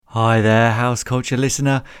Hi there, House Culture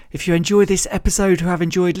listener. If you enjoy this episode or have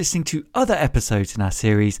enjoyed listening to other episodes in our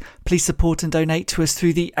series, please support and donate to us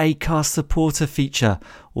through the Acast supporter feature.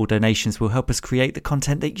 All donations will help us create the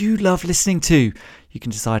content that you love listening to. You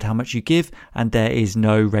can decide how much you give, and there is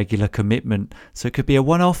no regular commitment. So it could be a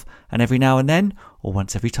one-off, and every now and then, or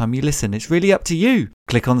once every time you listen. It's really up to you.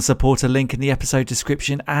 Click on the supporter link in the episode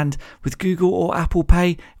description, and with Google or Apple Pay,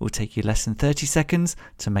 it will take you less than 30 seconds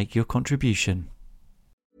to make your contribution.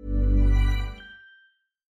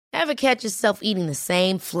 Ever catch yourself eating the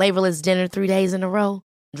same flavorless dinner 3 days in a row?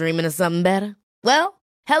 Dreaming of something better? Well,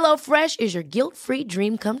 HelloFresh is your guilt-free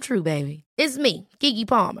dream come true, baby. It's me, Keke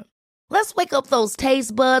Palmer. Let's wake up those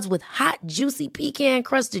taste buds with hot, juicy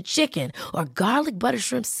pecan-crusted chicken or garlic butter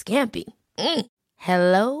shrimp scampi.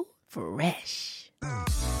 Hello Fresh.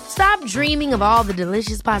 Stop dreaming of all the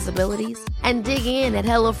delicious possibilities and dig in at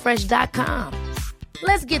HelloFresh.com.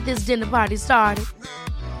 Let's get this dinner party started.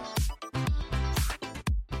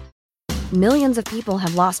 Millions of people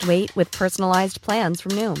have lost weight with personalized plans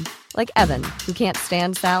from Noom. Like Evan, who can't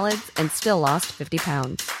stand salads and still lost 50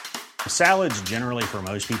 pounds. Salads generally for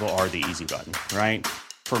most people are the easy button, right?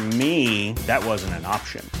 For me, that wasn't an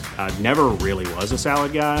option. I never really was a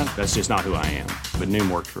salad guy. That's just not who I am. But Noom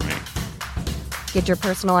worked for me. Get your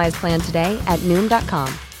personalized plan today at Noom.com.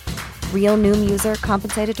 Real Noom user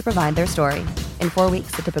compensated to provide their story. In 4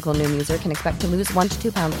 weeks, the typical Noom user can expect to lose 1 to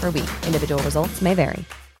 2 pounds per week. Individual results may vary.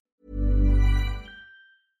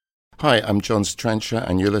 Hi, I'm John Strencher,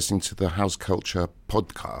 and you're listening to the House Culture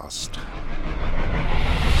Podcast.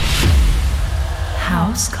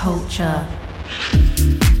 House Culture.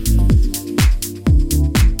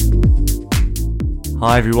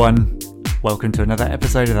 Hi everyone, welcome to another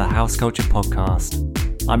episode of the House Culture Podcast.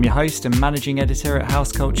 I'm your host and managing editor at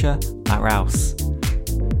House Culture, Matt Rouse.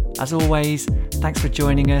 As always, thanks for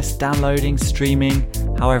joining us, downloading, streaming,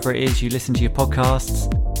 however it is you listen to your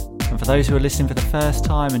podcasts. And for those who are listening for the first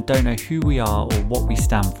time and don't know who we are or what we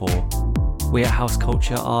stand for, we at House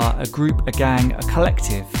Culture are a group, a gang, a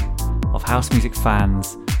collective of house music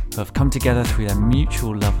fans who have come together through their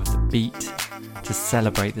mutual love of the beat to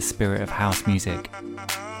celebrate the spirit of house music.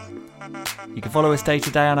 You can follow us day to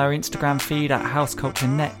day on our Instagram feed at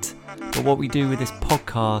HouseCultureNet, but what we do with this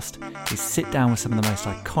podcast is sit down with some of the most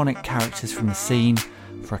iconic characters from the scene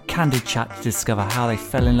for a candid chat to discover how they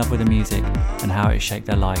fell in love with the music and how it shaped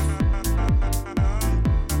their life.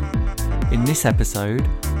 In this episode,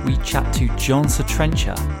 we chat to John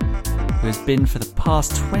Strencher, who has been for the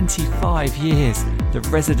past 25 years the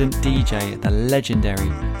resident DJ at the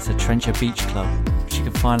legendary Strencher Beach Club, which you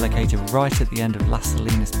can find located right at the end of Las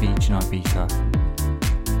Salinas Beach in Ibiza.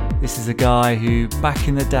 This is a guy who, back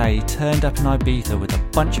in the day, turned up in Ibiza with a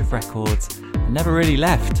bunch of records and never really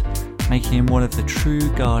left, making him one of the true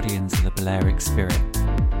guardians of the Balearic spirit.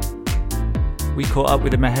 We caught up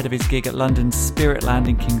with him ahead of his gig at London's Spiritland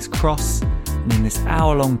in King's Cross, and in this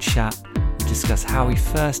hour-long chat, we discuss how he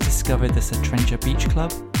first discovered the Strencher Beach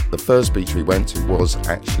Club. The first beach we went to was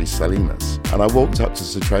actually Salinas, and I walked up to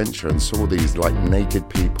Strencher and saw these naked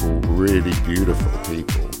people, really beautiful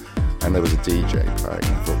people, and there was a DJ playing.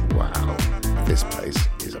 I thought, wow, this place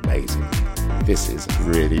is amazing. This is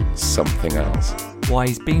really something else. Why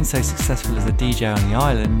he's been so successful as a DJ on the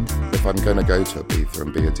island. If I'm going to go to Ibiza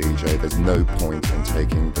and be a DJ, there's no point in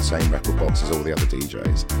taking the same record box as all the other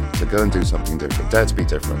DJs. So go and do something different. Dare to be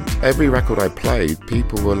different. Every record I played,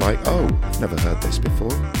 people were like, oh, I've never heard this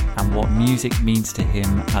before. And what music means to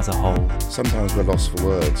him as a whole. Sometimes we're lost for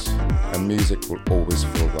words, and music will always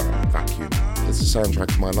fill that vacuum. It's the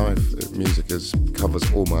soundtrack of my life. Music covers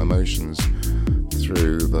all my emotions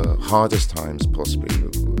through the hardest times possibly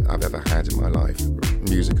I've ever had in my life.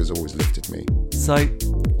 Music has always lifted me. So,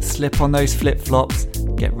 slip on those flip-flops,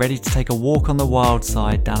 get ready to take a walk on the wild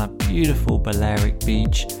side down a beautiful Balearic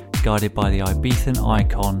beach, guided by the Ibizan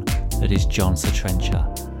icon that is John Strencher.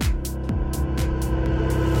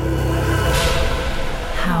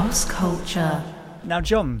 House Culture. Now,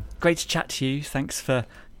 John, great to chat to you. Thanks for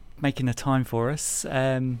making the time for us.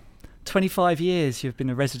 25 years you've been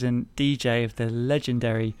a resident DJ of the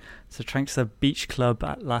legendary Strencher Beach Club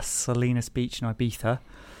at Las Salinas Beach in Ibiza.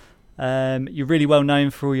 You're really well known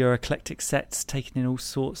for all your eclectic sets, taking in all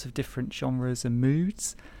sorts of different genres and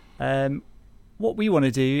moods. What we want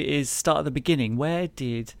to do is start at the beginning. Where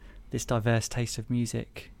did this diverse taste of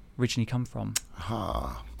music originally come from?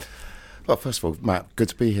 Well, first of all, Matt, good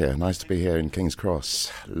to be here. Nice to be here in King's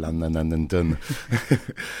Cross, London.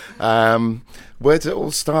 Where did it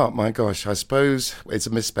all start? My gosh, I suppose it's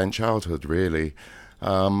a misspent childhood, really.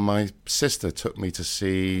 My sister took me to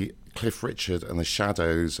see Cliff Richard and the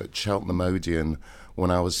Shadows at Cheltenham Odeon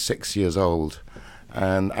when I was 6 years old.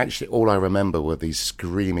 And actually, all I remember were these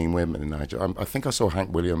screaming women. I think I saw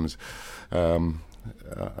Hank Williams.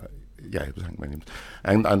 Yeah, it was Hank Williams.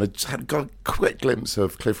 And I just got a quick glimpse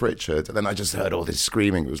of Cliff Richard, and then I just heard all this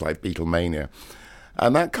screaming. It was like Beatlemania.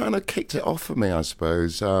 And that kind of kicked it off for me, I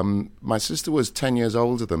suppose. My sister was 10 years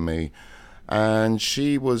older than me, and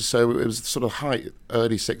she was, so it was sort of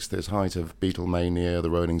early 60s, height of Beatlemania, the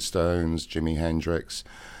Rolling Stones, Jimi Hendrix.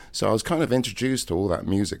 So I was kind of introduced to all that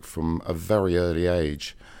music from a very early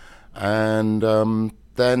age. And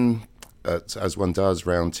then, as one does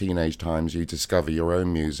around teenage times, you discover your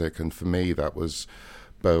own music. And for me, that was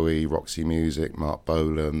Bowie, Roxy Music, Mark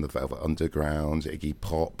Bolan, the Velvet Underground, Iggy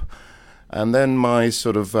Pop. And then my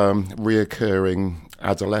sort of reoccurring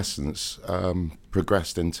adolescence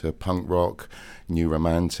progressed into punk rock, New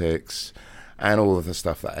Romantics, and all of the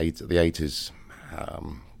stuff that the 80s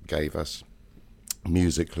gave us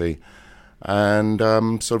musically. And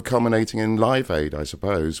sort of culminating in Live Aid, I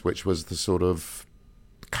suppose, which was the sort of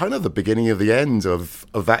kind of the beginning of the end of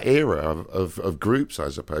that era of groups, I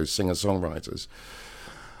suppose, singer-songwriters.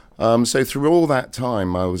 So through all that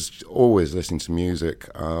time, I was always listening to music,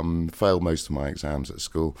 failed most of my exams at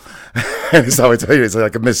school. So I tell you, it's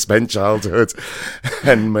like a misspent childhood.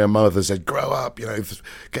 And my mother said, grow up,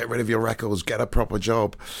 get rid of your records, get a proper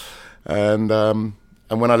job. And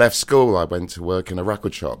when I left school, I went to work in a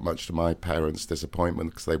record shop, much to my parents'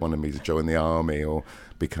 disappointment, because they wanted me to join the army or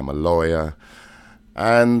become a lawyer.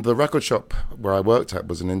 And the record shop where I worked at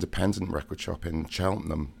was an independent record shop in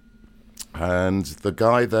Cheltenham. And the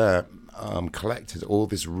guy there collected all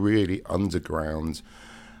this really underground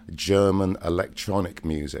German electronic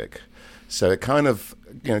music. So it kind of,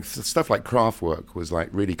 stuff like Kraftwerk was like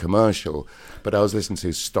really commercial, but I was listening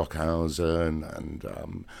to Stockhausen and a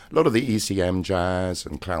lot of the ECM jazz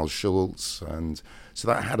and Klaus Schulze, and so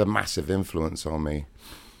that had a massive influence on me.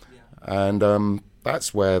 Yeah. And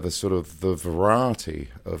that's where the variety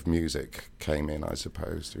of music came in, I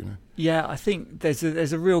suppose, Yeah, I think there's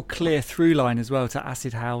a real clear through line as well to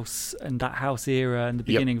acid house and that house era and the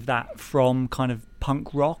beginning of that from kind of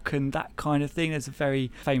punk rock and that kind of thing. There's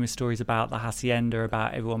very famous stories about the Hacienda,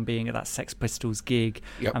 about everyone being at that Sex Pistols gig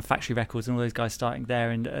and Factory Records and all those guys starting there,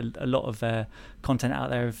 and a lot of content out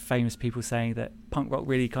there of famous people saying that punk rock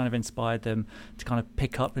really kind of inspired them to kind of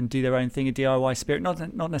pick up and do their own thing, a DIY spirit,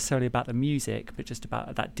 not necessarily about the music, but just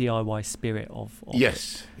about that DIY spirit of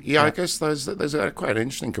yes. Yeah, I guess there's quite an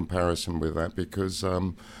interesting comparison with that, because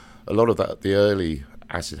a lot of that, the early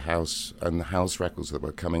acid house and house records that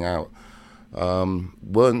were coming out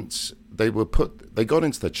they got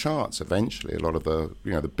into the charts eventually. A lot of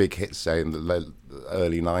the big hits, say in the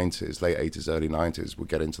early 90s, late 80s, early 90s, would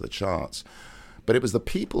get into the charts. But it was the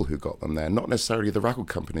people who got them there, not necessarily the record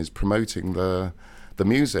companies promoting the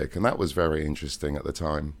music, and that was very interesting at the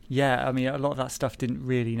time. Yeah, I mean, a lot of that stuff didn't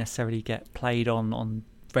really necessarily get played on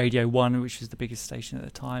Radio 1, which was the biggest station at the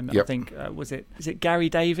time. Yep. I think, is it Gary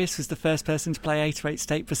Davis was the first person to play 808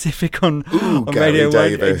 State Pacific on Gary Radio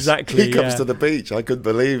Davis. 1? Exactly. He comes to the beach. I couldn't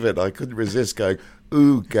believe it. I couldn't resist going,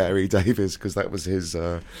 ooh, Gary Davis, because that was his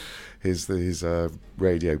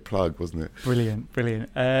radio plug, wasn't it?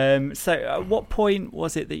 Brilliant. So at what point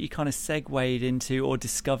was it that you kind of segued into or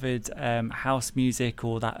discovered house music,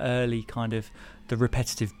 or that early kind of the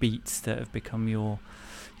repetitive beats that have become your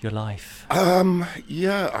life?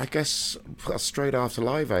 Yeah, I guess straight after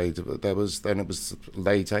Live Aid, it was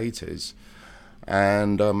late 80s,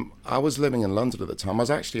 and I was living in London at the time. I was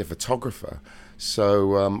actually a photographer,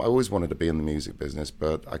 so I always wanted to be in the music business,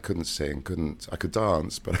 but I couldn't sing, I could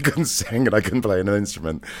dance, but I couldn't sing and I couldn't play an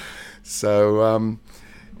instrument. So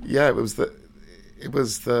yeah, it was the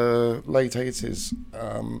late 80s,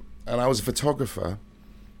 and I was a photographer.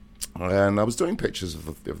 And I was doing pictures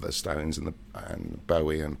of the Stones and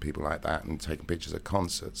Bowie and people like that, and taking pictures at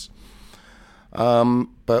concerts.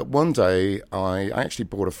 But one day, I actually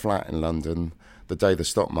bought a flat in London the day the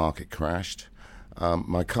stock market crashed.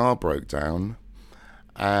 My car broke down,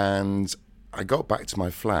 and I got back to my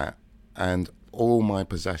flat, and all my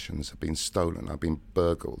possessions had been stolen. I'd been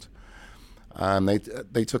burgled.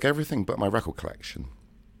 They took everything but my record collection.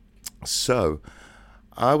 So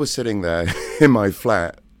I was sitting there in my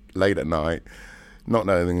flat late at night, not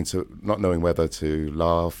knowing whether to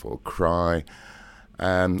laugh or cry.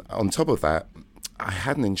 And on top of that, I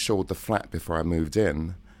hadn't insured the flat before I moved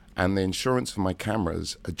in, and the insurance for my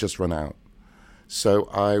cameras had just run out. So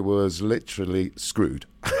I was literally screwed.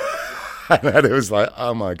 And it was like,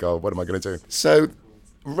 oh my God, what am I going to do? So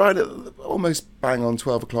right at almost bang on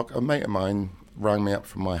 12 o'clock, a mate of mine rang me up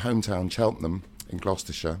from my hometown, Cheltenham, in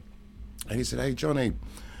Gloucestershire. And he said, hey, Johnny,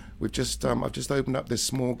 I've just opened up this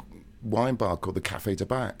small wine bar called the Café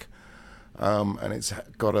Tabac. and it's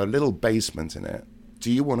got a little basement in it.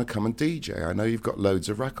 Do you want to come and DJ? I know you've got loads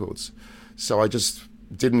of records. So I just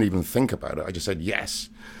didn't even think about it. I just said yes,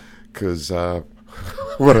 because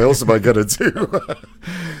what else am I going to do?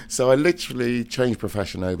 So I literally changed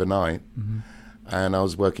profession overnight, and I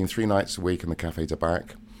was working 3 nights a week in the Café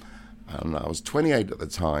Tabac, and I was 28 at the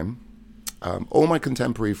time. All my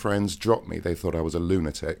contemporary friends dropped me. They thought I was a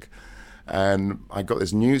lunatic. And I got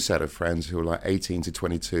this new set of friends who were like 18 to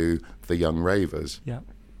 22, the young ravers. Yeah.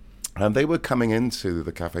 And they were coming into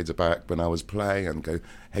the Café Tabac when I was playing and go,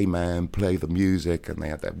 hey man, play the music. And they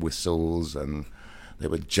had their whistles and they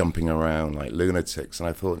were jumping around like lunatics. And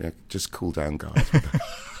I thought, yeah, just cool down, guys.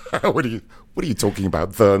 What are you talking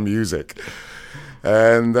about, the music?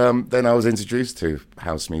 And then I was introduced to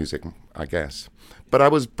house music, I guess. But I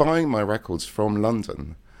was buying my records from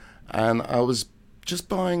London, and I was just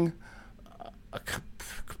buying a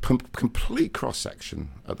complete cross-section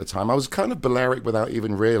at the time. I was kind of Balearic without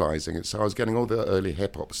even realizing it. So I was getting all the early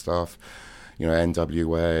hip-hop stuff,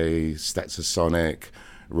 NWA, Stetsasonic,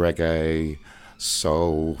 reggae,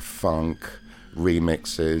 soul, funk,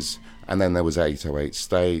 remixes. And then there was 808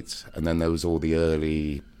 State, and then there was all the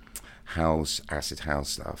early house, acid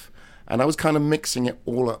house stuff. And I was kind of mixing it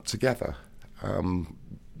all up together.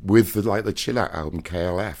 With the Chill Out album,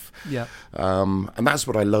 KLF. Yeah. And that's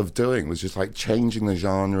what I loved doing, was just like changing the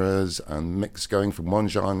genres and going from one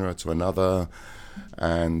genre to another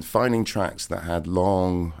and finding tracks that had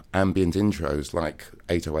long ambient intros like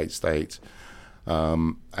 808 State,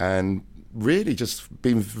 and really just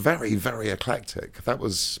being very, very eclectic.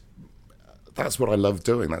 That's what I loved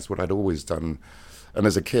doing. That's what I'd always done. And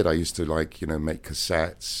as a kid, I used to make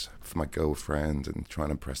cassettes for my girlfriend and try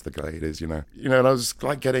and impress the ladies, and I was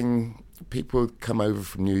like getting people would come over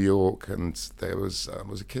from New York, and there was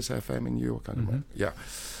a Kiss FM in New York, I don't know. Yeah,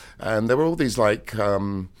 and there were all these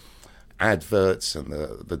adverts, and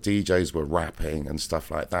the DJs were rapping and stuff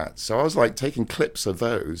like that. So I was like taking clips of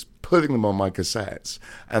those, putting them on my cassettes,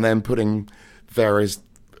 and then putting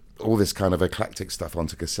all this kind of eclectic stuff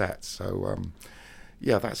onto cassettes. So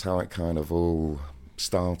yeah, that's how it kind of all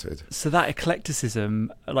started. So that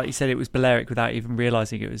eclecticism, like you said, it was Balearic without even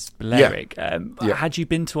realising it was Balearic. Yeah. Had you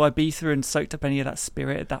been to Ibiza and soaked up any of that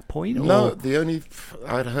spirit at that point? Or? No,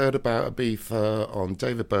 I'd heard about Ibiza on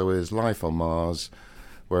David Bowie's Life on Mars,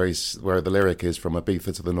 where the lyric is from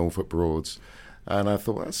Ibiza to the Norfolk Broads. And I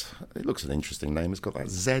thought, it looks an interesting name. It's got that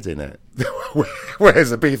Z in it.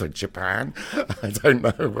 Where's Ibiza? Japan? I don't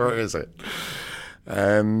know. Where is it?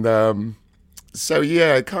 And so,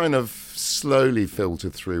 yeah, it kind of slowly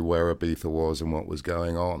filtered through where Ibiza was and what was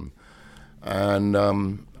going on. And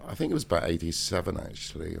I think it was about 87,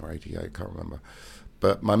 actually, or 88, can't remember.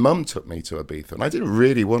 But my mum took me to Ibiza, and I didn't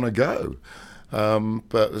really want to go.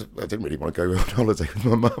 But I didn't really want to go on holiday with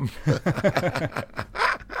my mum.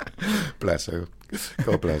 Bless her.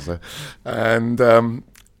 God bless her. And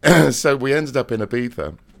so we ended up in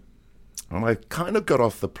Ibiza. And I kind of got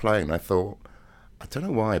off the plane. I thought, I don't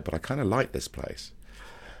know why, but I kind of like this place.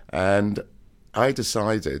 And I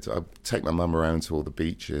decided I'd take my mum around to all the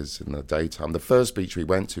beaches in the daytime. The first beach we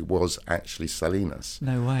went to was actually Salinas.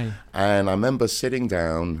 No way. And I remember sitting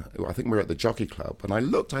down, I think we were at the Jockey Club, and I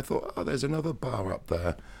thought, oh, there's another bar up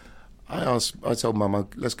there. I told Mum,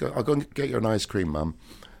 let's go, I'll go and get you an ice cream, Mum.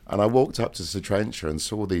 And I walked up to Sitrencha and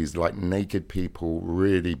saw these naked people,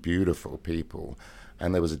 really beautiful people.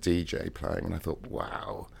 And there was a DJ playing, and I thought,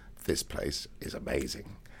 wow, this place is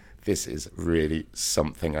amazing. This is really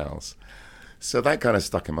something else. So that kind of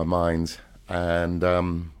stuck in my mind, and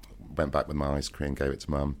went back with my ice cream, gave it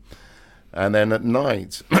to Mum. And then at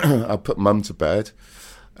night, I put Mum to bed,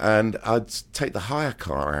 and I'd take the hire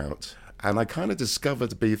car out, and I kind of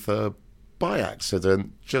discovered Ibiza by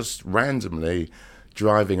accident, just randomly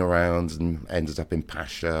driving around, and ended up in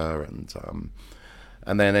Pasha,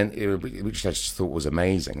 and then which I just thought was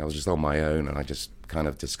amazing. I was just on my own, and I just kind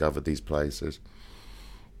of discovered these places.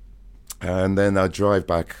 And then I'd drive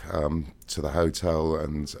back to the hotel,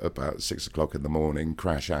 and about 6 o'clock in the morning,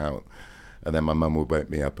 crash out. And then my mum would wake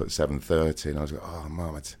me up at 7:30, and I was like, oh,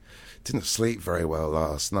 Mum, I didn't sleep very well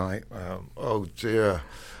last night. Oh, dear.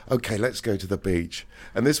 Okay, let's go to the beach.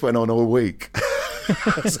 And this went on all week.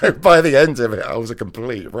 So by the end of it, I was a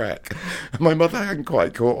complete wreck. And my mother hadn't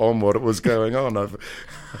quite caught on what was going on.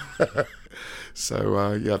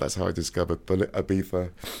 So, yeah, that's how I discovered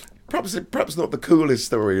Ibiza. perhaps not the coolest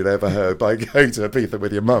story you'd ever heard by going to Ibiza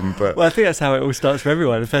with your mum, but Well, I think that's how it all starts for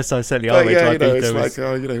everyone. The first time certainly I went to Ibiza it's was...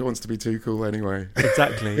 like, who wants to be too cool anyway?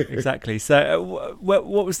 Exactly. So, what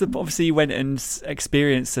was the? Obviously, you went and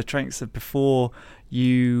experienced the strengths of before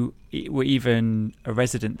you were even a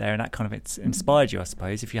resident there, and that kind of inspired you, I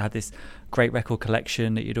suppose. If you had this great record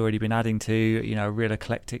collection that you'd already been adding to, a real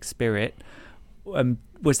eclectic spirit.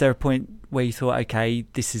 Was there a point where you thought, okay,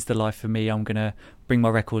 this is the life for me, I'm going to bring my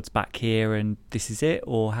records back here and this is it?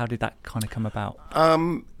 Or how did that kind of come about?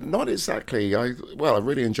 Not exactly. I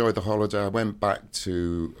really enjoyed the holiday. I went back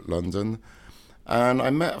to London and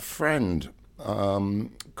I met a friend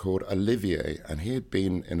called Olivier, and he had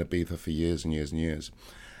been in Ibiza for years and years and years.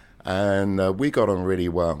 And we got on really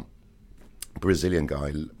well. Brazilian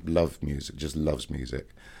guy, loved music, just loves music.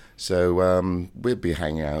 So we'd be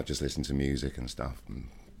hanging out, just listening to music and stuff, and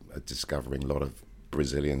discovering a lot of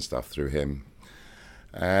Brazilian stuff through him.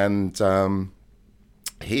 And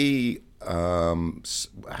he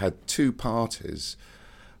had 2 parties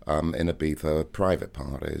in Ibiza, private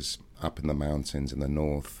parties, up in the mountains in the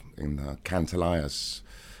north, in Cantalaias.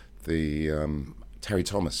 Terry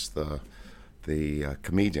Thomas, the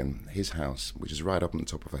comedian, his house, which is right up on the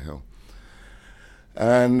top of a hill.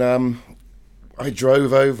 And I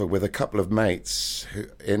drove over with a couple of mates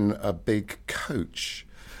in a big coach.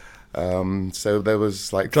 So there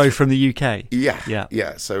was like... Drove from the UK?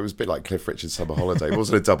 Yeah. So it was a bit like Cliff Richard's summer holiday. It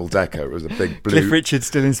wasn't a double-decker. It was a big blue... Cliff Richard's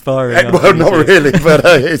still inspiring. Well, not really, but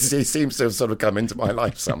he seems to have sort of come into my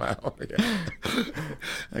life somehow. Yeah.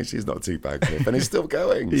 Actually, he's not too bad, Cliff. And he's still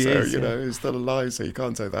going. He's still alive, so you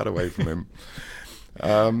can't take that away from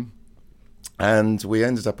him. And we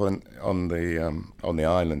ended up on the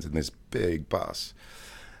island in this big bus,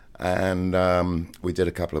 and we did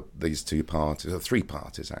a couple of these 2 parties, or 3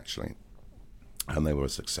 parties actually, and they were a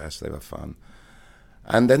success. They were fun.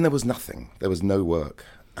 And then there was nothing. There was no work.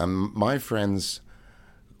 And my friends,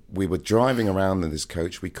 we were driving around in this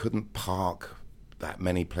coach. We couldn't park that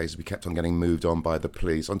many places. We kept on getting moved on by the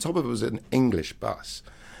police. On top of it was an English bus,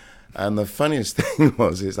 and the funniest thing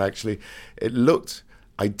is actually it looked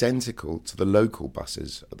identical to the local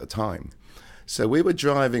buses at the time. So we were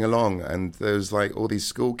driving along, and there was like all these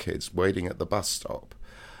school kids waiting at the bus stop,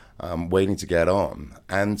 waiting to get on,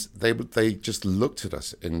 and they just looked at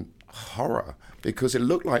us in horror because it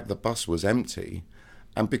looked like the bus was empty,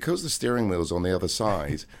 and because the steering wheel's on the other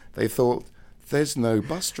side, they thought there's no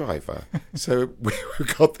bus driver. So we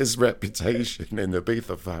got this reputation in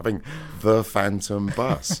Ibiza for having the phantom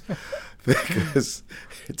bus, because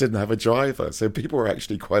it didn't have a driver. So people were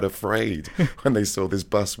actually quite afraid when they saw this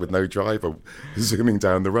bus with no driver zooming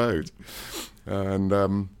down the road.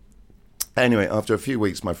 And anyway, after a few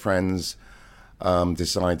weeks, my friends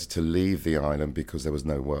decided to leave the island because there was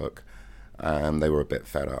no work, and they were a bit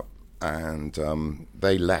fed up. And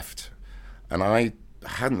they left. And I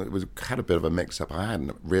had a bit of a mix-up. I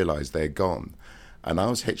hadn't realised they had gone. And I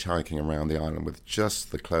was hitchhiking around the island with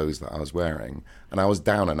just the clothes that I was wearing. And I was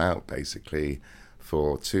down and out, basically,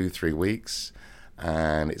 for 2-3 weeks.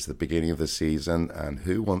 And it's the beginning of the season. And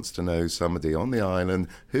who wants to know somebody on the island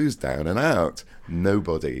who's down and out?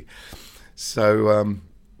 Nobody. So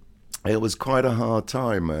it was quite a hard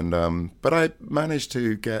time. And but I managed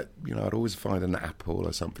to get, I'd always find an apple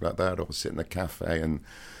or something like that, or sit in a cafe, and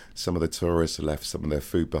some of the tourists had left some of their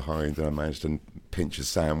food behind, and I managed to pinch a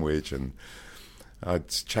sandwich, and I'd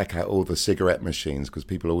check out all the cigarette machines because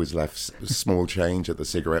people always left small change at the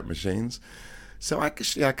cigarette machines. So I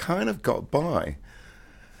kind of got by.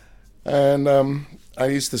 And I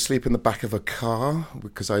used to sleep in the back of a car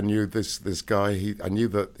because I knew this guy. I knew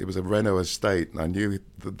that it was a Renault estate, and I knew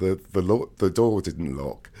the door didn't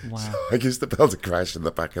lock. Wow. So I used to be able to crash in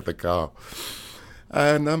the back of the car.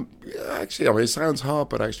 And it sounds hard,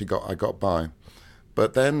 but I got by.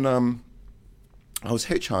 But then I was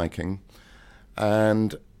hitchhiking,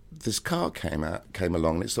 and this car came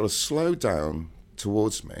along, and it sort of slowed down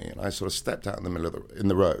towards me, and I sort of stepped out in the middle in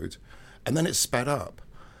the road, and then it sped up,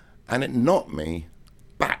 and it knocked me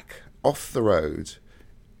back off the road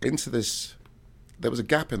into this. There was a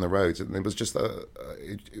gap in the road, and it was just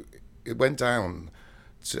it went down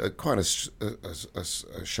to quite a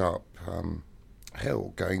sharp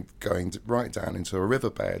hill, going right down into a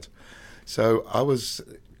riverbed. So I was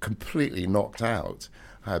completely knocked out.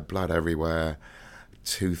 I had blood everywhere,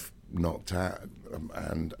 tooth knocked out,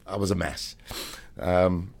 and I was a mess.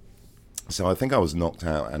 So I think I was knocked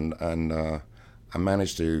out, and I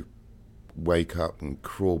managed to wake up and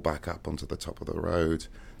crawl back up onto the top of the road,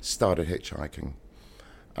 started hitchhiking,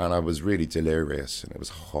 and I was really delirious, and it was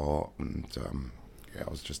hot, and I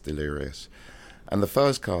was just delirious. And the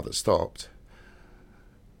first car that stopped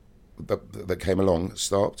that came along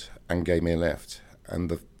stopped and gave me a lift. And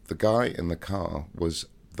the guy in the car was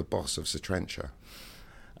the boss of Sir Trencher.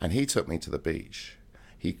 And he took me to the beach.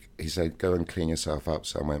 He said, go and clean yourself up.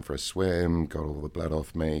 So I went for a swim, got all the blood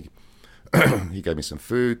off me. He gave me some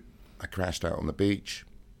food. I crashed out on the beach.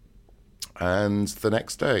 And the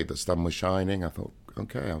next day, the sun was shining. I thought,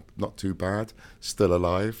 okay, I'm not too bad, still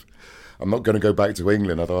alive. I'm not going to go back to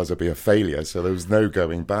England, otherwise I'd be a failure. So there was no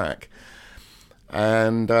going back.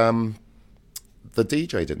 And the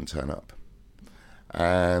DJ didn't turn up.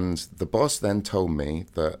 And the boss then told me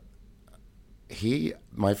that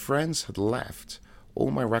my friends had left all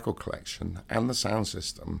my record collection and the sound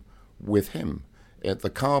system with him at the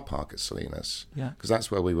car park at Salinas, because that's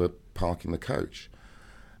where we were parking the coach.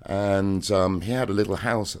 And he had a little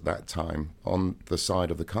house at that time on the side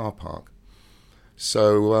of the car park.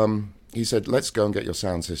 So he said, let's go and get your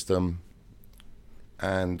sound system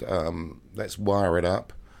and let's wire it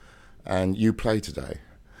up and you play today.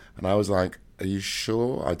 And I was like, are you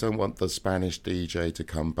sure? I don't want the Spanish DJ to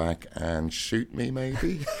come back and shoot me,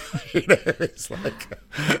 maybe. It's like,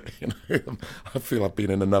 I feel I've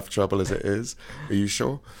been in enough trouble as it is. Are you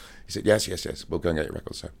sure? He said, yes, we'll go and get your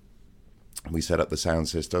record. So we set up the sound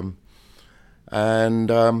system,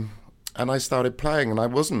 and I started playing. And I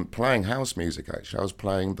wasn't playing house music, actually. I was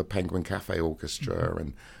playing the Penguin Cafe Orchestra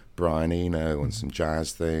and Brian Eno and some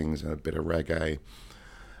jazz things and a bit of reggae.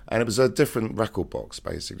 And it was a different record box,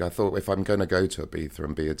 basically. I thought if I'm going to go to Ibiza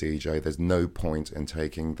and be a DJ, there's no point in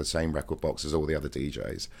taking the same record box as all the other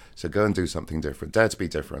DJs. So go and do something different. Dare to be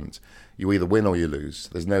different. You either win or you lose.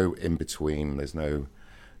 There's no in-between. There's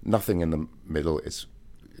nothing in the middle. It's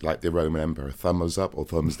like the Roman Emperor, thumbs up or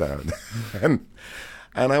thumbs down. and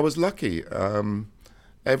I was lucky.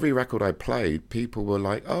 Every record I played, people were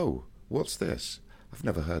like, oh, what's this? I've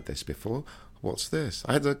never heard this before. What's this?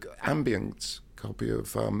 I had an ambient copy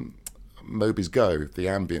of Moby's Go, the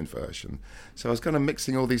ambient version. So I was kind of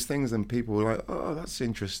mixing all these things, and people were like, "Oh, that's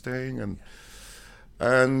interesting."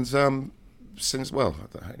 And since, well,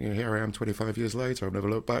 here I am 25 years later. I've never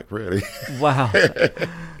looked back, really. Wow.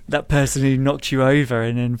 That person who knocked you over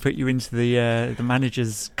and then put you into the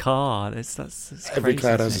manager's car. That's Every crazy,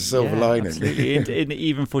 cloud has a silver lining. Absolutely. and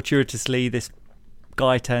even fortuitously, this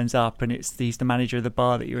guy turns up and he's the manager of the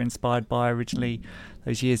bar that you're inspired by originally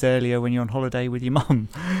those years earlier when you're on holiday with your mum.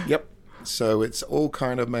 Yep. So it's all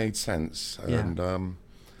kind of made sense. And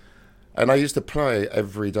I used to play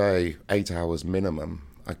every day, 8 hours minimum.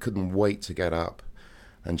 I couldn't wait to get up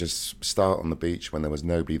and just start on the beach when there was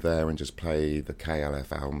nobody there and just play the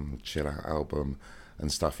KLF album, Chill Out album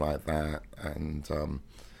and stuff like that. And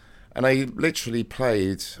I literally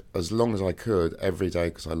played as long as I could every day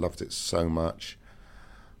because I loved it so much.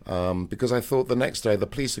 Because I thought the next day the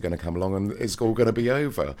police are going to come along and it's all going to be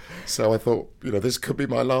over. So I thought, this could be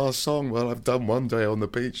my last song. Well, I've done one day on the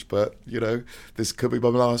beach, but, this could be my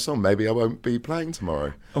last song. Maybe I won't be playing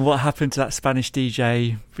tomorrow. And what happened to that Spanish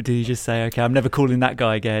DJ? Did he just say, okay, I'm never calling that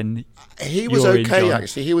guy again? He was okay,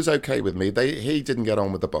 actually. He was okay with me. He didn't get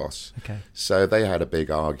on with the boss. Okay. So they had a big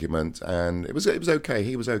argument, and it was okay.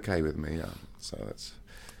 He was okay with me, yeah. So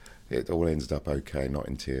it all ended up okay, not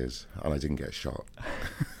in tears, and I didn't get shot.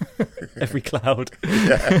 Every cloud.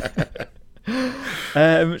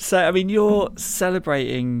 So, I mean, you're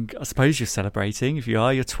celebrating, I suppose you're celebrating, if you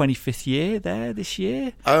are, your 25th year there this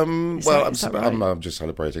year? I'm just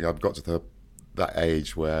celebrating. I've got to that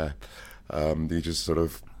age where you just sort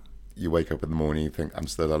of, you wake up in the morning, you think, I'm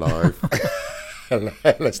still alive.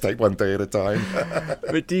 Let's take one day at a time.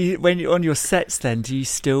 But when you're on your sets then, do you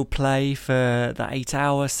still play for that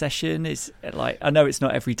 8-hour session? It's like, I know it's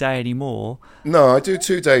not every day anymore. No, I do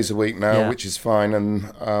 2 days a week now, which is fine.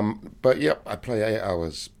 And but yep, I play 8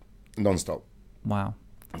 hours non-stop. Wow.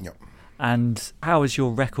 Yep. And how has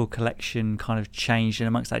your record collection kind of changed in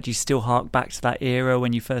amongst that? Do you still hark back to that era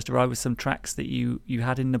when you first arrived with some tracks that you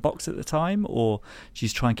had in the box at the time? Or do you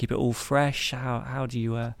just try and keep it all fresh? How do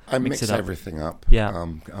you I mix it up? Everything up. Yeah.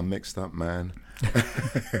 I'm mixed up, man.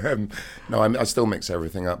 No, I still mix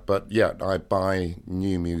everything up. But yeah, I buy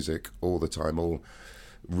new music all the time, all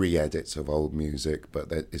re-edits of old music,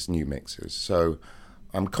 but it's new mixes. So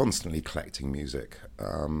I'm constantly collecting music.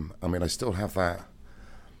 I still have that.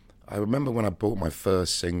 I remember when I bought my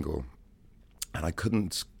first single and I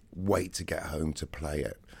couldn't wait to get home to play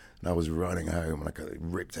it. And I was running home and I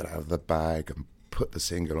ripped it out of the bag and put the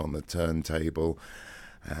single on the turntable.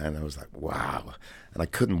 And I was like, wow. And I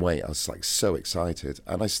couldn't wait. I was like so excited.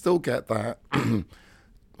 And I still get that,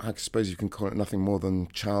 I suppose you can call it nothing more than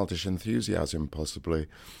childish enthusiasm, possibly.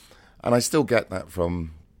 And I still get that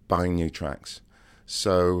from buying new tracks.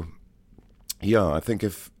 So Yeah, I think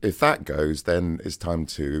if that goes, then it's time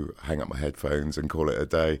to hang up my headphones and call it a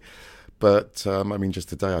day. But, I mean, just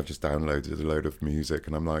today I've just downloaded a load of music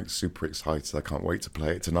and I'm like super excited. I can't wait to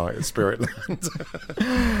play it tonight at Spiritland.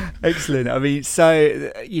 Excellent. I mean,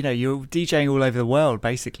 so, you know, you're DJing all over the world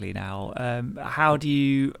basically now. How do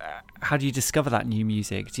you discover that new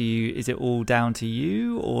music? Is it all down to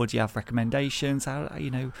you, or do you have recommendations? How do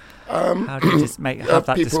you just have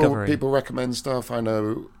that discovery? People recommend stuff. I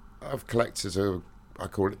know I've collected I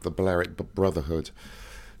call it the Balearic Brotherhood.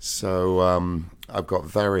 So I've got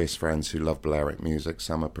various friends who love Balearic music.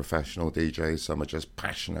 Some are professional DJs, some are just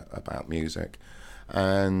passionate about music.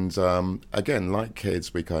 And again, like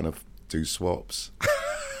kids, we kind of do swaps.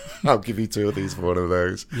 I'll give you 2 of these for one of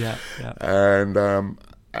those. Yeah.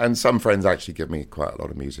 And some friends actually give me quite a lot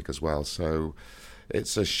of music as well. So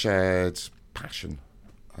it's a shared passion,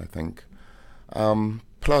 I think.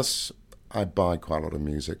 Plus, I buy quite a lot of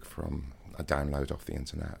music from a download off the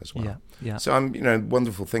internet as well. Yeah. So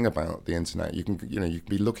wonderful thing about the internet, you can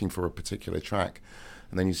be looking for a particular track,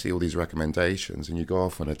 and then you see all these recommendations, and you go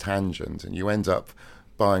off on a tangent, and you end up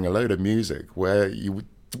buying a load of music where you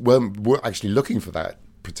weren't actually looking for that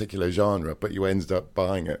particular genre, but you ended up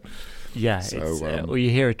buying it. Yeah, so, or you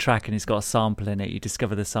hear a track and it's got a sample in it, you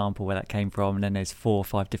discover the sample where that came from, and then there's 4 or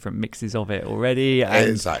 5 different mixes of it already, and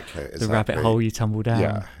exactly. the rabbit hole you tumble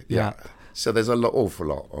down. Yeah. So there's awful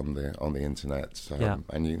lot on the internet,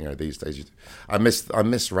 and these days I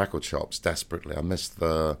miss record shops desperately. I miss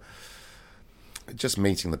just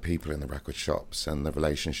meeting the people in the record shops and the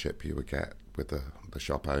relationship you would get with the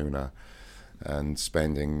shop owner, and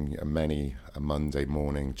spending a Monday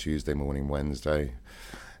morning, Tuesday morning, Wednesday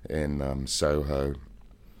in Soho.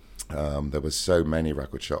 There were so many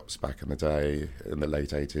record shops back in the day, in the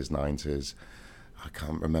late 80s, 90s. I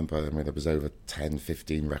can't remember. I mean, there was over 10,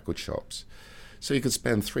 15 record shops. So you could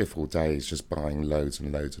spend 3 or 4 days just buying loads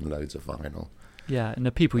and loads and loads of vinyl. Yeah, and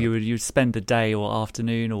the people you'd spend a day or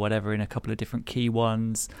afternoon or whatever in a couple of different key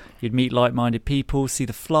ones. You'd meet like-minded people, see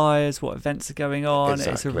the flyers, what events are going on.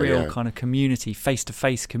 Exactly, it's a real kind of community,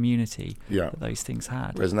 face-to-face community that those things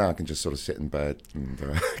had. Whereas now I can just sort of sit in bed and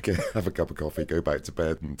have a cup of coffee, go back to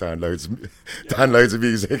bed and download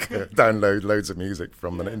loads of music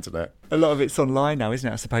from the internet. A lot of it's online now, isn't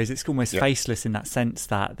it? I suppose it's almost faceless in that sense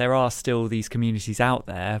that there are still these communities out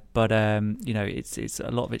there, but it's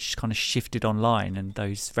a lot of it's kind of shifted online, and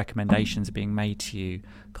those recommendations are being made to you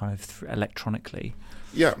kind of electronically.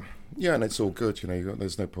 Yeah, and it's all good.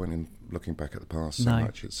 There's no point in looking back at the past so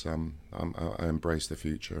much. It's I embrace the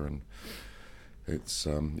future, and it's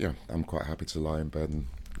I'm quite happy to lie in bed and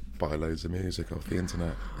buy loads of music off the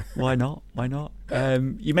internet. Why not?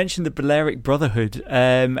 You mentioned the Balearic Brotherhood.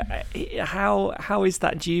 How is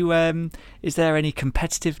that? Do you is there any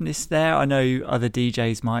competitiveness there? I know other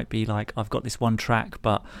DJs might be like, I've got this one track,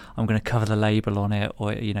 but I'm going to cover the label on it,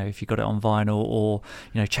 or if you got it on vinyl, or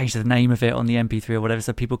change the name of it on the MP3 or whatever,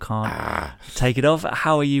 so people can't take it off.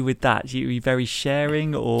 How are you with that? Are you very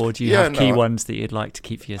sharing, or do you have key ones that you'd like to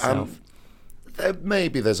keep for yourself?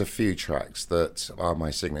 Maybe there's a few tracks that are my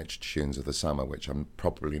signature tunes of the summer, which I'm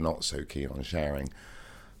probably not so keen on sharing.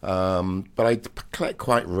 But I collect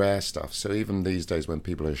quite rare stuff, so even these days when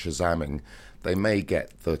people are Shazamming, they may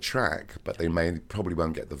get the track, but they probably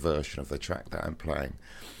won't get the version of the track that I'm playing.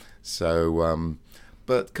 So,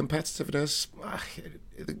 but competitiveness,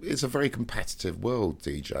 it's a very competitive world,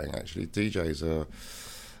 DJing, actually. DJs are,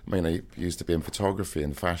 I used to be in photography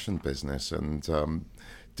and fashion business, and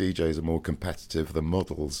DJs are more competitive than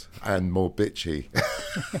models and more bitchy.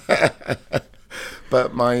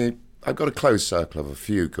 But I've got a close circle of a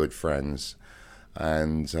few good friends,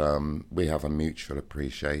 and we have a mutual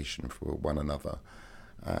appreciation for one another,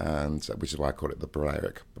 and which is why I call it the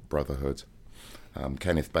Balearic Brotherhood.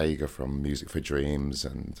 Kenneth Bager from Music for Dreams,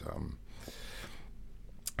 and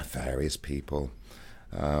various people.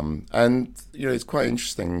 And it's quite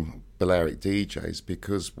interesting, Balearic DJs,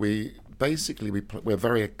 because we're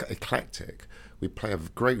very eclectic. We play a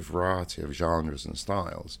great variety of genres and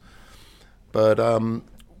styles, but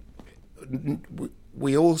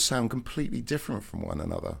we all sound completely different from one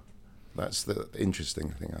another. That's the interesting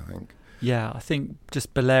thing, I think. Yeah, I think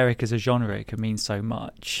just Balearic as a genre, it can mean so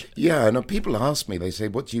much. Yeah, and people ask me, they say,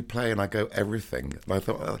 what do you play? And I go, everything. And I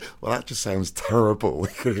thought, well, that just sounds terrible.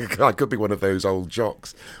 I could be one of those old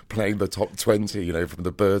jocks playing the top 20, from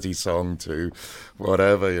the Birdie song to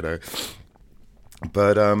whatever,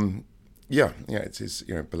 But, it is,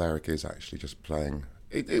 Balearic is actually just playing.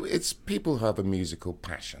 It's people who have a musical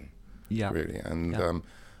passion, really. And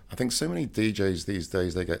I think so many DJs these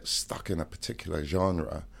days, they get stuck in a particular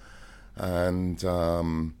genre. And,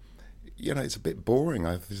 it's a bit boring.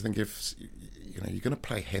 I just think if, you're going to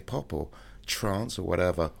play hip-hop or trance or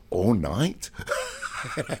whatever all night,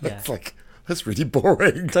 it's like, that's really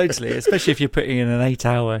boring. Totally, especially if you're putting in an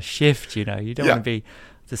 8-hour shift, you don't want to be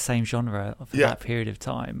the same genre for that period of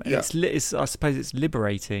time. And it's I suppose it's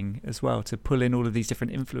liberating as well to pull in all of these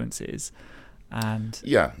different influences. And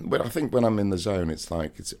but I think when I'm in the zone, it's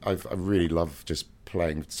like I really love just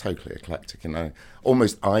playing totally eclectic, and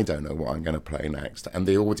almost I don't know what I'm going to play next, and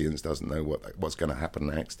the audience doesn't know what's going to happen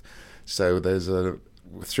next. So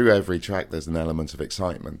through every track there's an element of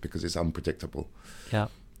excitement because it's unpredictable. Yeah.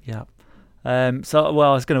 So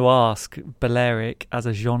I was going to ask, Balearic as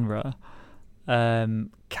a genre,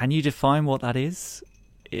 can you define what that is?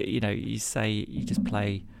 You say you just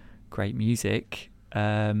play great music.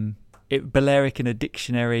 Balearic in a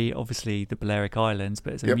dictionary, obviously the Balearic Islands,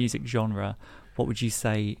 but as a music genre, what would you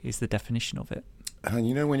say is the definition of it? And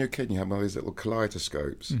when you're a kid, you have one of these little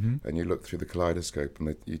kaleidoscopes, and you look through the kaleidoscope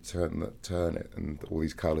and you turn it, and all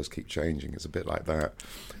these colours keep changing. It's a bit like that.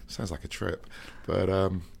 Sounds like a trip, but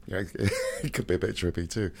it could be a bit trippy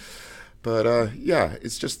too. But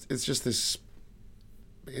it's just this.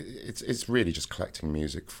 It's really just collecting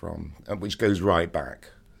music from, which goes right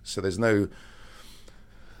back. So there's no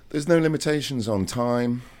limitations on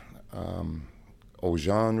time or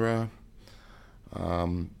genre.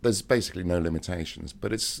 There's basically no limitations,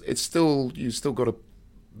 but it's still, you still got to,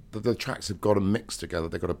 the tracks have got to mix together.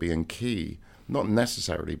 They've got to be in key, not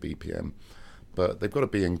necessarily BPM, but they've got to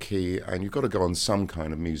be in key, and you've got to go on some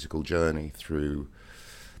kind of musical journey through.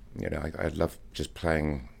 I love just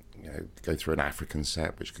playing. Go through an African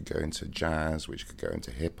set, which could go into jazz, which could go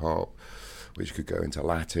into hip hop, which could go into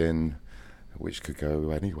Latin, which could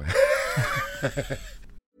go anywhere.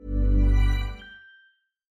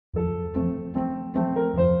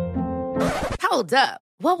 Hold up.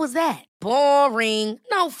 What was that? Boring.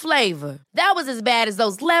 No flavor. That was as bad as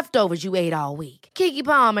those leftovers you ate all week. Keke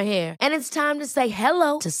Palmer here, and it's time to say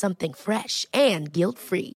hello to something fresh and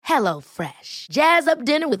guilt-free. HelloFresh. Jazz up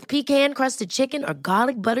dinner with pecan-crusted chicken or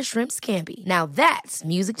garlic butter shrimp scampi. Now that's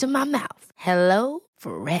music to my mouth.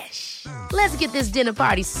 HelloFresh. Let's get this dinner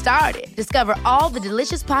party started. Discover all the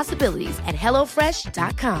delicious possibilities at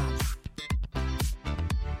HelloFresh.com.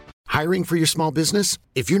 Hiring for your small business?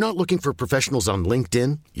 If you're not looking for professionals on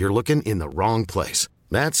LinkedIn, you're looking in the wrong place.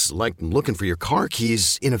 That's like looking for your car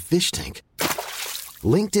keys in a fish tank.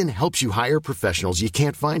 LinkedIn helps you hire professionals you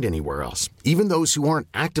can't find anywhere else, even those who aren't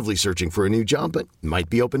actively searching for a new job but might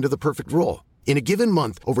be open to the perfect role. In a given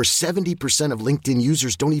month, over 70% of LinkedIn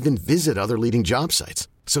users don't even visit other leading job sites.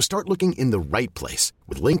 So start looking in the right place.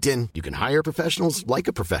 With LinkedIn, you can hire professionals like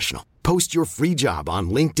a professional. Post your free job on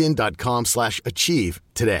linkedin.com/achieve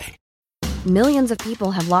today. Millions of people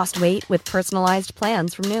have lost weight with personalized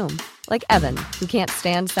plans from Noom. Like Evan, who can't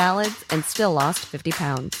stand salads and still lost 50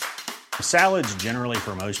 pounds. Salads generally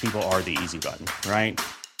for most people are the easy button, right?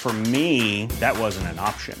 For me, that wasn't an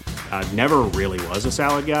option. I never really was a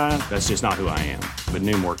salad guy. That's just not who I am. But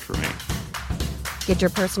Noom worked for me. Get your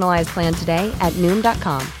personalized plan today at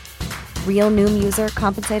Noom.com. Real Noom user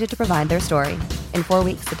compensated to provide their story. In 4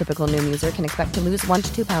 weeks, the typical Noom user can expect to lose 1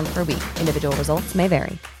 to 2 pounds per week. Individual results may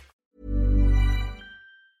vary.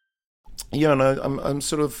 I'm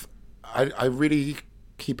sort of, I really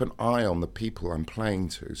keep an eye on the people I'm playing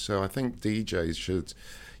to. So I think DJs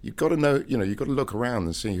you've got to know, you've got to look around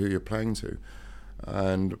and see who you're playing to.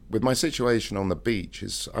 And with my situation on the beach,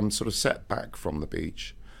 I'm sort of set back from the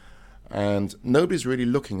beach. And nobody's really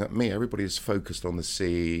looking at me. Everybody's focused on the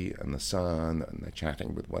sea and the sun, and they're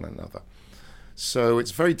chatting with one another. So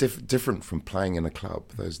it's very different from playing in a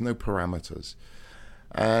club. There's no parameters.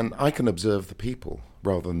 And I can observe the people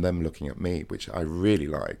rather than them looking at me, which I really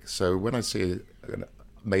like. So when I see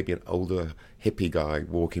maybe an older hippie guy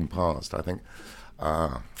walking past, I think,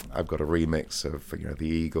 I've got a remix of the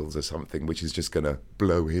Eagles or something, which is just going to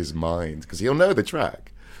blow his mind, because he'll know the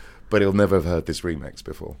track, but he'll never have heard this remix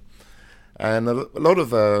before. And a lot of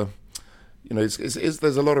there's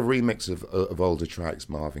a lot of remix of older tracks,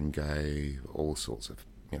 Marvin Gaye, all sorts of,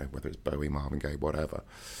 whether it's Bowie, Marvin Gaye, whatever.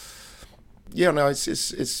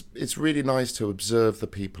 It's really nice to observe the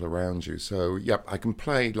people around you. So I can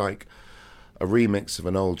play like a remix of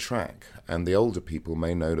an old track, and the older people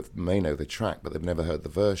may know the track, but they've never heard the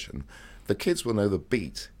version. The kids will know the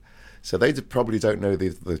beat, so they probably don't know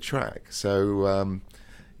the track. So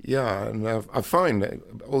and I find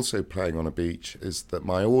also playing on a beach is that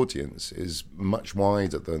my audience is much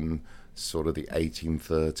wider than sort of the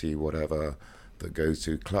 1830 whatever that go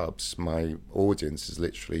to clubs. My audience is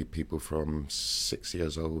literally people from 6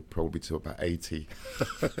 years old probably to about 80.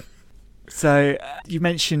 So you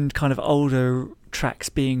mentioned kind of older tracks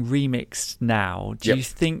being remixed now, do you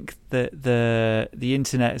think that the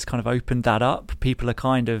internet has kind of opened that up? People are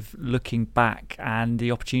kind of looking back, and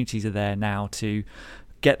the opportunities are there now to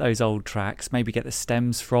get those old tracks, maybe get the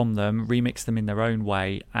stems from them, remix them in their own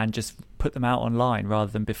way, and just put them out online,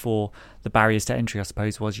 rather than before the barriers to entry, I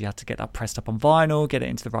suppose, was you had to get that pressed up on vinyl, get it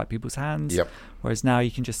into the right people's hands. Whereas now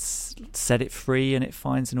you can just set it free and it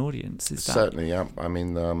finds an audience. Certainly, yeah. I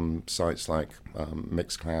mean, sites like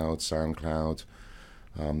Mixcloud, SoundCloud,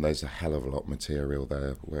 there's a hell of a lot of material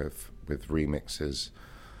there with remixes.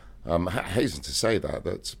 I hasten to say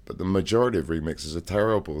but the majority of remixes are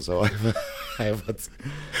terrible. So I've had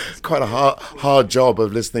quite a hard job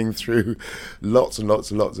of listening through lots and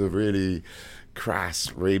lots and lots of really crass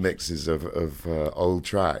remixes of old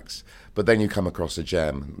tracks. But then you come across a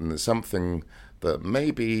gem, and it's something that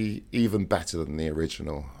may be even better than the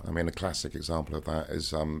original. I mean, a classic example of that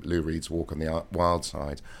is Lou Reed's Walk on the Wild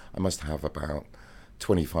Side. I must have about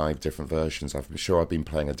 25 different versions. I'm sure I've been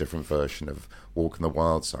playing a different version of Walk on the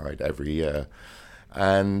Wild Side every year.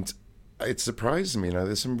 And it surprises me,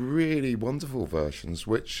 there's some really wonderful versions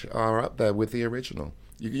which are up there with the original.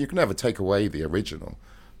 You can never take away the original.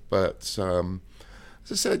 But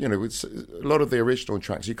as I said, it's a lot of the original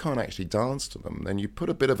tracks, you can't actually dance to them. Then you put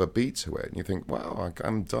a bit of a beat to it and you think, wow,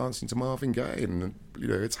 I'm dancing to Marvin Gaye, and,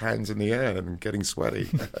 it's hands in the air and getting sweaty.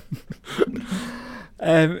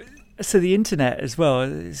 So the internet as well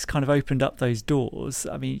has kind of opened up those doors.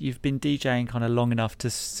 I mean, you've been DJing kind of long enough to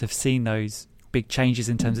have seen those big changes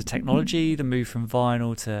in terms of technology, the move from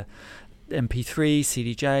vinyl to MP3,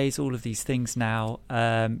 CDJs, all of these things now.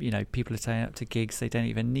 People are turning up to gigs, they don't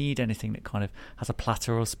even need anything that kind of has a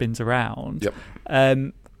platter or spins around.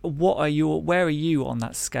 Where are you on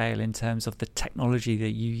that scale in terms of the technology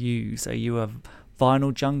that you use? Are you a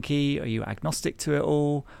vinyl junkie? Are you agnostic to it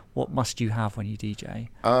all? What must you have when you DJ?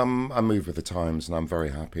 I move with the times, and I'm very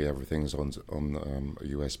happy everything's on a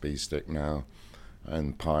USB stick now,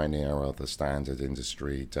 and Pioneer are the standard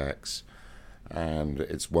industry decks, and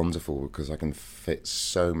it's wonderful because I can fit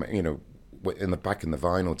so many. Back in the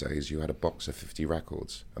vinyl days, you had a box of 50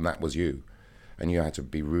 records, and that was you, and you had to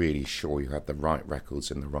be really sure you had the right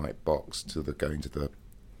records in the right box going to the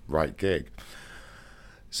right gig.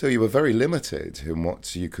 So you were very limited in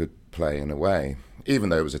what you could play in a way, even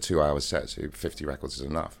though it was a 2-hour set, so 50 records is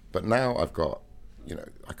enough. But now I've got,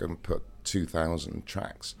 I can put 2,000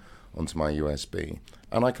 tracks onto my USB,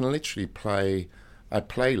 and I can literally I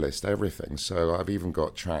playlist everything. So I've even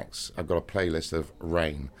got tracks, I've got a playlist of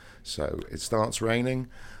rain. So it starts raining,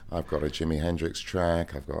 I've got a Jimi Hendrix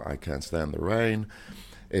track, I've got I Can't Stand the Rain.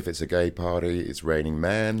 If it's a gay party, it's Raining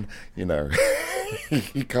Men,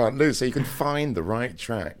 You can't lose. So you can find the right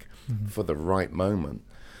track for the right moment.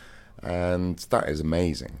 And that is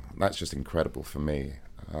amazing. That's just incredible for me.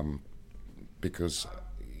 Because,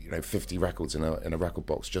 50 records in a record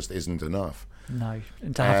box just isn't enough. No.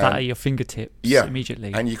 And to have that at your fingertips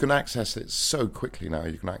immediately. And you can access it so quickly now.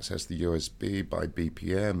 You can access the USB by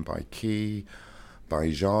BPM, by key, by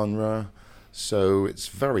genre. So it's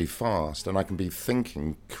very fast, and I can be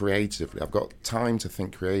thinking creatively. I've got time to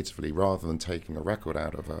think creatively rather than taking a record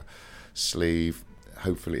out of a sleeve.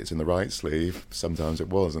 Hopefully it's in the right sleeve. Sometimes it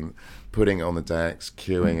wasn't. Putting it on the decks,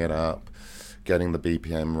 queuing it up, getting the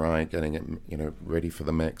BPM right, getting it, ready for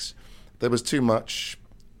the mix. There was too much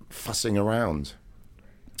fussing around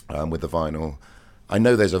with the vinyl. I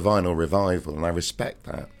know there's a vinyl revival, and I respect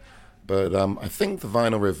that. But I think the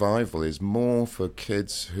vinyl revival is more for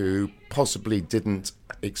kids who possibly didn't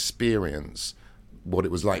experience what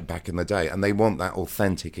it was like back in the day, and they want that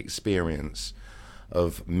authentic experience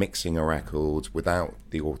of mixing a record without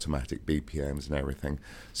the automatic BPMs and everything.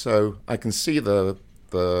 So I can see the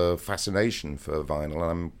fascination for vinyl, and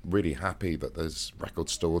I'm really happy that there's record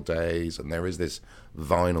store days and there is this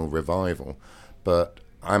vinyl revival. But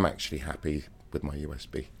I'm actually happy with my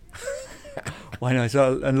USB. Why not? It's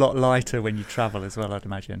a lot lighter when you travel as well, I'd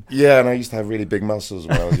imagine. Yeah, and I used to have really big muscles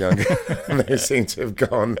when I was younger, and they seem to have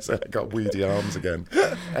gone, so I got weedy arms again.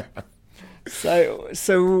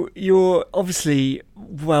 So you're obviously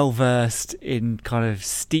well versed in kind of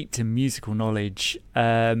steeped in musical knowledge.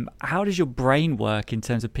 How does your brain work in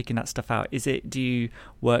terms of picking that stuff out? Do you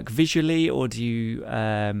work visually, or do you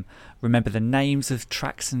remember the names of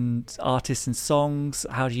tracks and artists and songs?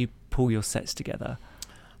 How do you pull your sets together?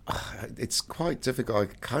 It's quite difficult.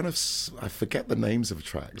 I forget the names of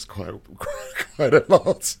tracks quite a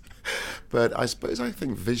lot, but I suppose I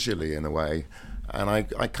think visually in a way, and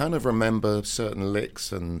I kind of remember certain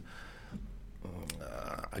licks, and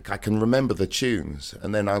I can remember the tunes,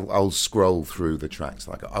 and then I'll scroll through the tracks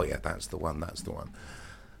like, oh yeah, that's the one.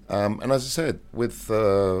 And as I said, with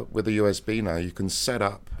the USB now, you can set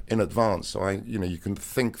up in advance. So you can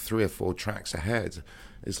think 3 or 4 tracks ahead.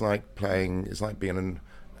 It's like being an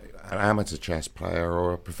amateur chess player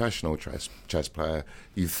or a professional chess player.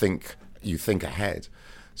 You think ahead.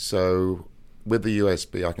 So with the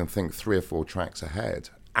USB, I can think 3 or 4 tracks ahead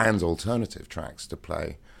and alternative tracks to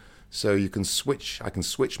play. So I can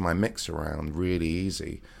switch my mix around really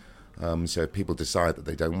easy. So if people decide that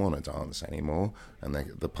they don't want to dance anymore and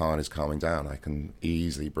the part is calming down, I can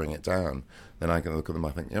easily bring it down. Then I can look at them,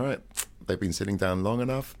 I think, all right, they've been sitting down long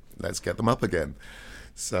enough, let's get them up again.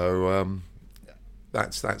 So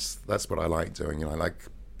that's what I like doing. I like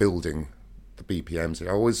building the BPMs. I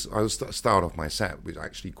always start off my set with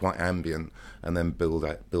actually quite ambient and then build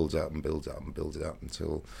up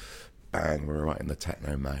until bang, we're right in the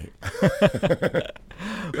techno, mate.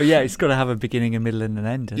 Well, yeah, it's got to have a beginning, a middle, and an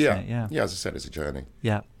end, doesn't it? Yeah. As I said, it's a journey.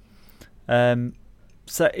 Yeah.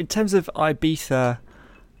 So in terms of Ibiza,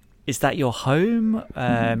 is that your home?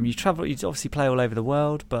 You travel, you obviously play all over the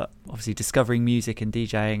world, but obviously discovering music and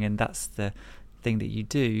DJing, and that's the thing that you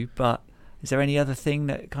do. But is there any other thing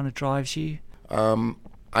that kind of drives you?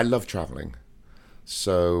 I love traveling.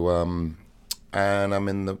 So, and I'm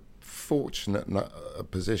in the fortunate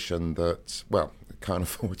position that, well, kind of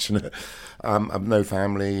fortunate. I've no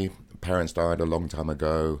family. Parents died a long time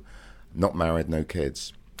ago. Not married, no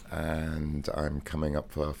kids. And I'm coming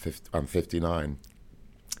up for I'm 59.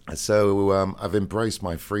 So I've embraced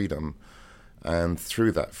my freedom. And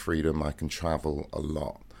through that freedom, I can travel a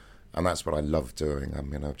lot. And that's what I love doing. I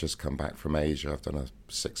mean, I've just come back from Asia. I've done a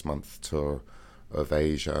 6-month tour of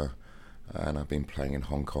Asia. And I've been playing in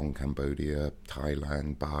Hong Kong, Cambodia,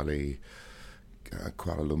 Thailand, Bali,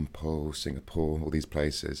 Kuala Lumpur, Singapore, all these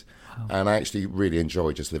places. Wow. And I actually really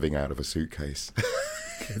enjoy just living out of a suitcase.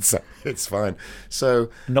 It's fine. So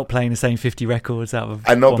not playing the same 50 records out of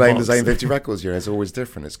and not playing box. the same 50 records. It's always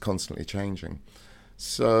different. It's constantly changing.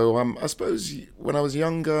 So I suppose when I was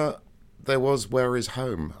younger, there was where is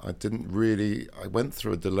home. I went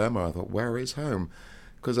through a dilemma. I thought, where is home?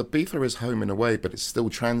 Because Ibiza is home in a way, but it's still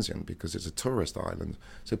transient because it's a tourist island.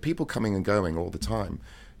 So people coming and going all the time.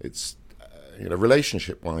 It's,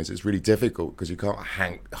 relationship-wise, it's really difficult because you can't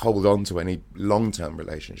hold on to any long-term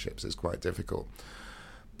relationships. It's quite difficult.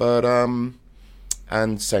 But,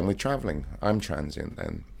 and same with traveling. I'm transient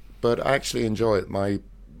then. But I actually enjoy it.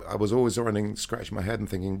 I was always scratching my head and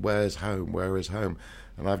thinking, where's home? Where is home?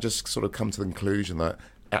 And I've just sort of come to the conclusion that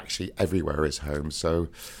actually everywhere is home. So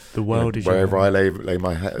the world is wherever I lay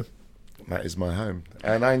my head, that is my home,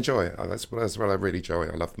 and I enjoy it. That's what I really enjoy.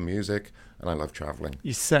 I love the music and I love traveling.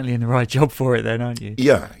 You're certainly in the right job for it then, aren't you?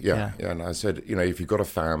 Yeah. And I said, if you've got a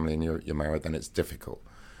family and you're married, then it's difficult.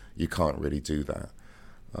 You can't really do that.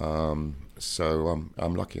 So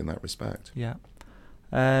I'm lucky in that respect. Yeah.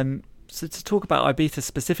 So to talk about Ibiza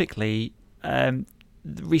specifically,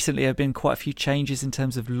 recently there have been quite a few changes in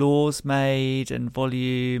terms of laws made and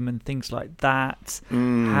volume and things like that.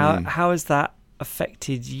 How has that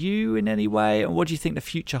affected you in any way, and what do you think the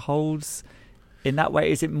future holds in that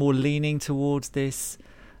way? Is it more leaning towards this?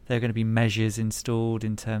 There are going to be measures installed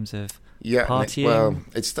in terms of partying? Well,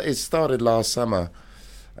 it started last summer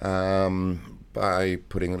by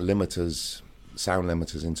putting sound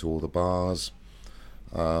limiters into all the bars.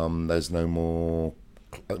 There's no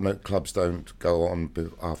clubs don't go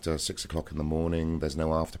on after 6 o'clock in the morning. There's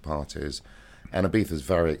no after parties, and Ibiza's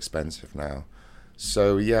very expensive now.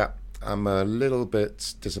 So I'm a little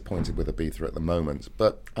bit disappointed with Ibiza at the moment,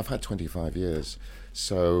 but I've had 25 years,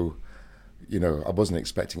 so I wasn't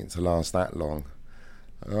expecting it to last that long.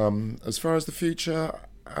 As far as the future,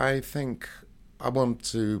 I think I want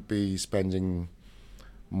to be spending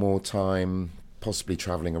more time possibly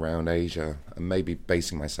traveling around Asia and maybe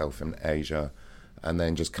basing myself in Asia, and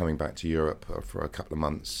then just coming back to Europe for a couple of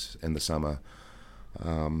months in the summer.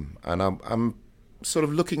 And I'm sort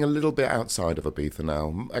of looking a little bit outside of Ibiza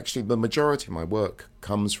now. Actually, the majority of my work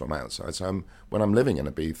comes from outside. So when I'm living in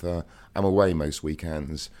Ibiza, I'm away most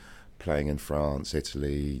weekends, playing in France,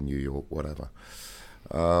 Italy, New York, whatever.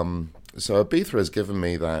 So Ibiza has given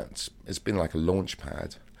me that. It's been like a launch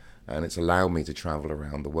pad, and it's allowed me to travel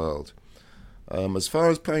around the world. As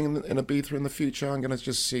far as playing in Ibiza in the future, I'm going to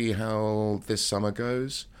just see how this summer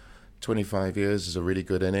goes. 25 years is a really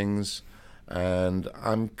good innings. And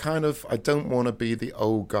I don't want to be the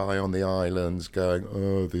old guy on the islands going,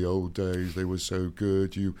 oh, the old days, they were so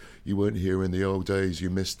good. You weren't here in the old days, you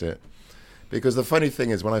missed it. Because the funny thing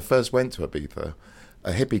is, when I first went to Ibiza,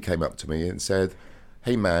 a hippie came up to me and said,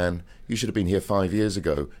 hey man, you should have been here 5 years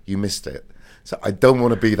ago, you missed it. So I don't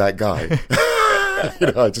want to be that guy.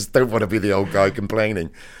 I just don't want to be the old guy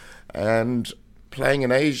complaining. And playing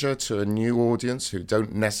in Asia to a new audience who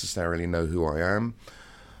don't necessarily know who I am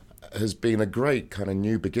has been a great kind of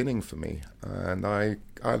new beginning for me, and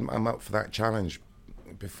I'm up for that challenge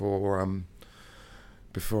before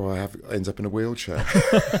I end up in a wheelchair.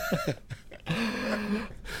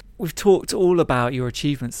 We've talked all about your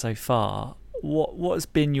achievements so far. What has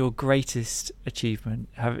been your greatest achievement?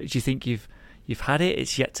 Do you think you've had it?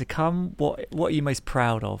 It's yet to come. What are you most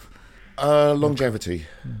proud of? Longevity.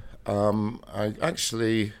 I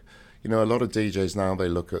actually, a lot of DJs now, they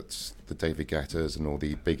look at the David Guettas and all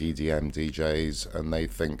the big EDM DJs and they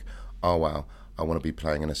think, oh wow, I want to be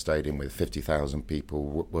playing in a stadium with 50,000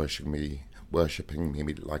 people worshipping me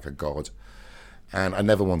like a god. And I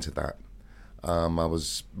never wanted that. I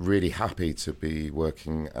was really happy to be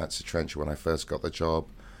working at Citroën when I first got the job.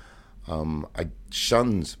 I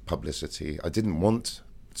shunned publicity. I didn't want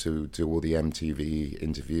to do all the MTV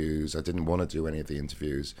interviews. I didn't want to do any of the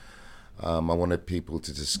interviews. I wanted people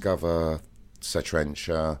to discover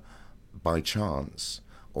Citroën by chance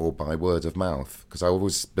or by word of mouth, because I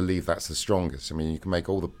always believe that's the strongest. I mean, you can make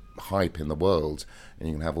all the hype in the world and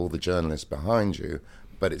you can have all the journalists behind you,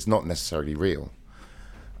 but it's not necessarily real.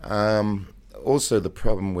 Also, the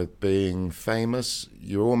problem with being famous,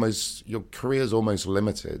 your career's almost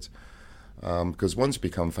limited. Because once you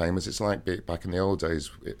become famous, it's like back in the old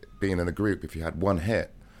days, being in a group. If you had one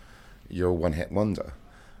hit, you're a one-hit wonder.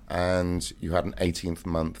 And you had an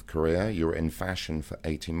 18th-month career, you were in fashion for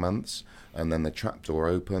 18 months, and then the trapdoor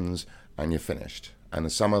opens and you're finished.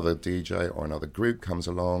 And some other DJ or another group comes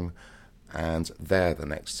along and they're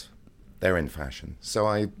in fashion. So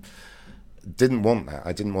I didn't want that.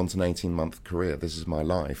 I didn't want an 18-month career. This is my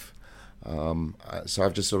life. So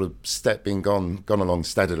I've just sort of gone along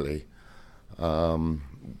steadily,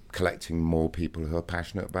 collecting more people who are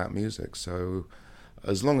passionate about music. So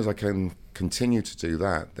as long as I can continue to do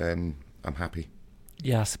that, then I'm happy.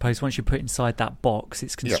 Yeah, I suppose once you're put inside that box,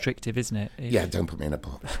 it's constrictive, isn't it? Yeah, don't put me in a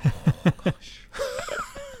box. Oh, gosh.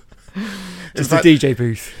 Just a DJ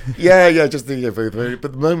booth. Yeah, just the DJ booth.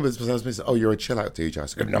 But the moment someone says, "Oh, you're a chill out DJ," I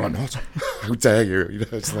said, "No, I'm not. How dare you?"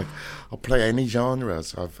 It's like I'll play any genre.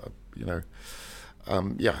 So I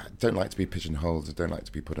don't like to be pigeonholed. I don't like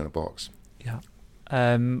to be put in a box. Yeah.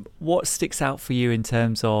 What sticks out for you in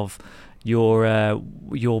terms of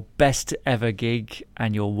your best ever gig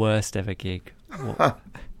and your worst ever gig? Oh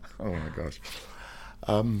my gosh.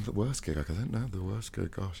 The worst gig, I don't know. The worst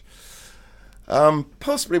gig, gosh.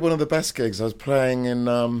 Possibly one of the best gigs. I was playing in,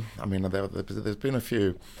 there's been a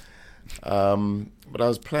few. But I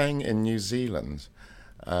was playing in New Zealand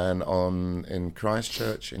and in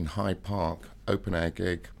Christchurch in Hyde Park, open air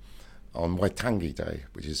gig on Waitangi Day,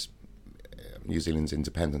 which is New Zealand's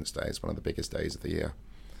Independence Day. It's one of the biggest days of the year.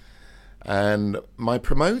 And my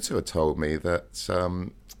promoter had told me that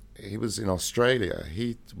he was in Australia.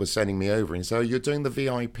 He was sending me over and he said, "Oh, you're doing the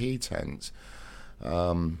VIP tent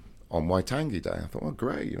on Waitangi Day." I thought, "Oh,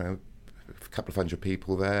 great, a couple of hundred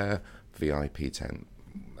people there, VIP tent.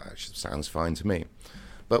 That sounds fine to me."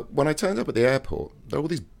 But when I turned up at the airport, there were all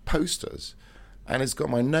these posters and it's got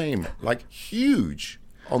my name, like, huge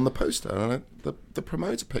on the poster. And the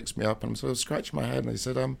promoter picks me up and I'm sort of scratching my head and he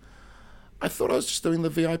said, "I thought I was just doing the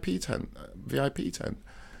VIP tent.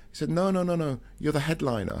 He said, no, you're the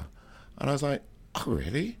headliner." And I was like, "Oh,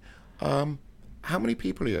 really? How many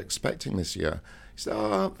people are you expecting this year?" He said,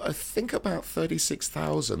 "I think about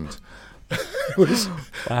 36,000.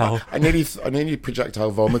 Wow. I nearly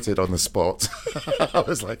projectile vomited on the spot. I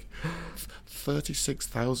was like,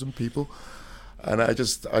 36,000 people? And I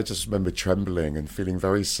just remember trembling and feeling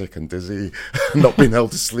very sick and dizzy, not being able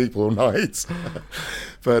to sleep all night.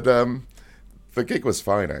 But the gig was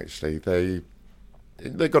fine, actually.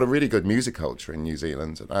 They've got a really good music culture in New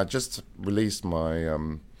Zealand. And I just released my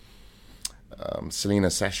Selena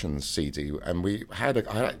Sessions CD, and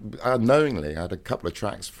I unknowingly had a couple of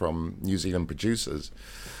tracks from New Zealand producers.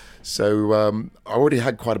 So I already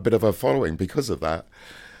had quite a bit of a following because of that.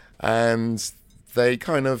 And they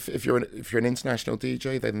kind of, if you're an international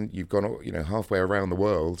DJ, then you've gone halfway around the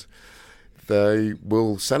world. They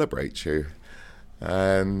will celebrate you.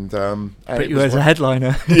 And but you as a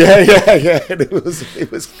headliner. Yeah. And it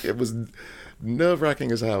was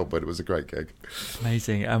nerve-wracking as hell, but it was a great gig.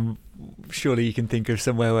 Amazing. Surely you can think of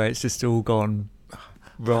somewhere where it's just all gone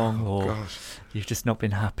wrong, or you've just not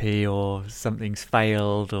been happy, or something's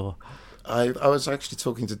failed, or. I was actually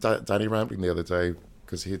talking to Danny Rampling the other day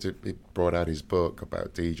because he brought out his book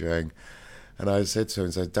about DJing, and I said to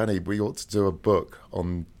him, "Danny, we ought to do a book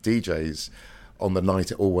on DJs on the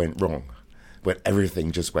night it all went wrong." When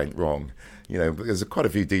everything just went wrong. There's quite a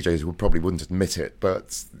few DJs who probably wouldn't admit it,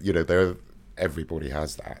 but, everybody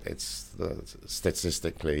has that. It's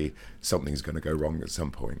statistically something's going to go wrong at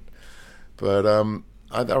some point. But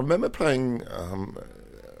I remember playing, I don't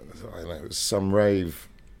know, it was some rave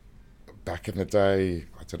back in the day.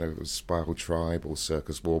 I don't know if it was Spiral Tribe or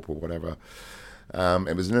Circus Warp or whatever.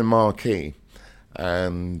 It was in a marquee,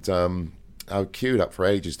 and I queued up for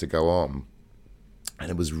ages to go on, and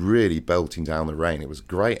it was really belting down the rain. It was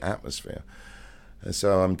great atmosphere. And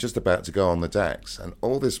so I'm just about to go on the decks, and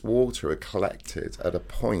all this water had collected at a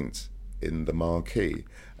point in the marquee.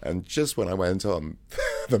 And just when I went on,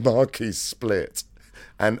 the marquee split,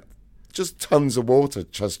 and just tons of water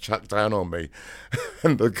just chucked down on me.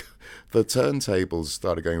 And the turntables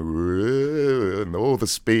started going, and all the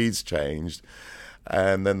speeds changed.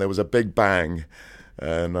 And then there was a big bang,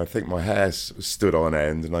 and I think my hair stood on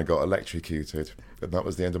end, and I got electrocuted. And that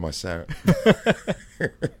was the end of my set.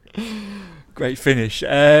 Great finish.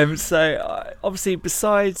 So obviously,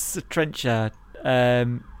 besides the Trencher,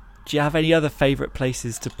 do you have any other favourite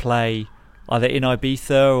places to play, either in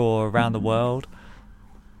Ibiza or around the world?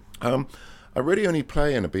 I really only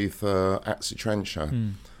play in Ibiza at Trencher.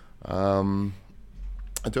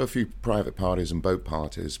 I do a few private parties and boat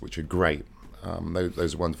parties, which are great.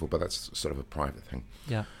 Those are wonderful, but that's sort of a private thing.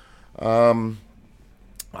 Yeah.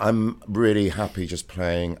 I'm really happy just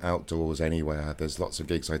playing outdoors anywhere. There's lots of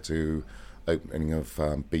gigs I do, opening of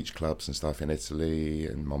beach clubs and stuff in Italy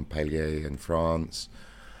and Montpellier in France.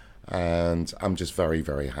 And I'm just very,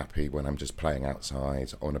 very happy when I'm just playing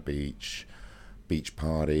outside on a beach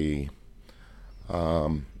party,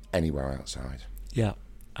 anywhere outside. Yeah.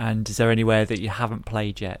 And is there anywhere that you haven't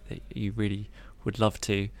played yet that you really would love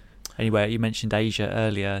to? Anywhere, you mentioned Asia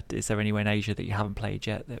earlier. Is there anywhere in Asia that you haven't played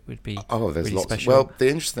yet that would be there's really lots. special? Well, the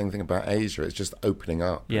interesting thing about Asia is just opening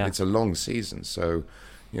up. Yeah. It's a long season, so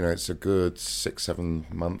it's a good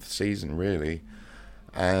 6-7 month season really,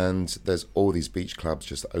 and there's all these beach clubs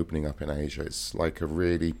just opening up in Asia. It's like a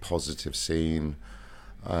really positive scene,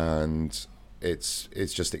 and it's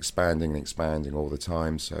just expanding all the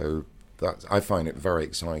time. So I find it very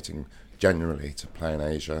exciting generally to play in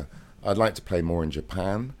Asia. I'd like to play more in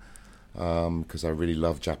Japan, because I really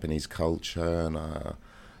love Japanese culture, and I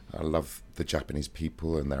love the Japanese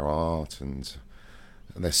people and their art, and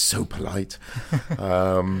they're so polite.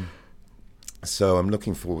 So I'm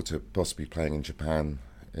looking forward to possibly playing in Japan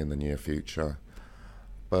in the near future.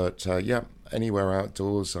 But anywhere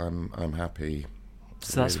outdoors, I'm happy.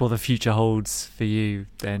 So that's what the future holds for you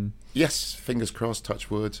then? Yes, fingers crossed,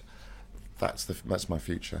 touch wood. That's my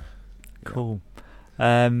future. Cool.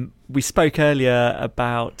 We spoke earlier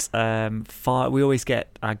about we always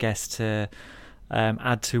get our guests to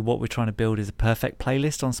add to what we're trying to build is a perfect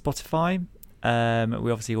playlist on Spotify.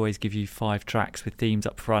 We obviously always give you 5 tracks with themes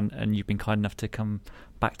up front, and you've been kind enough to come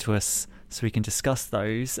back to us so we can discuss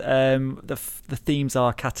those. The themes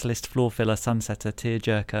are Catalyst, Floor Filler, Sunsetter,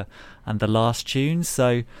 Tearjerker, and The Last Tune.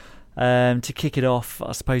 So to kick it off,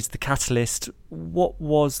 I suppose the Catalyst, what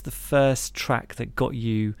was the first track that got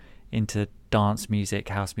you into dance music,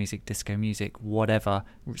 house music, disco music, whatever,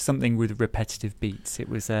 something with repetitive beats? It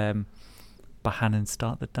was Bohannon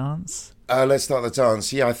Start the Dance. Let's Start the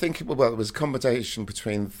Dance. Yeah, I think it was a combination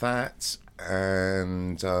between that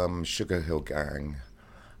and Sugar Hill Gang.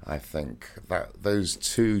 I think that those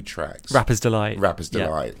 2 tracks. Rapper's Delight.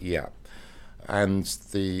 Yeah. And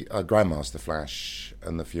the Grandmaster Flash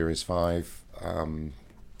and the Furious 5.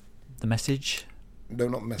 The Message? No,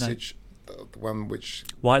 not Message. No. The one which...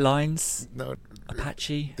 White Lines? No.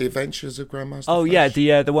 Apache? The Adventures of Grandmaster Oh, Flash.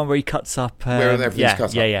 yeah, the one where he cuts up... where everything's cut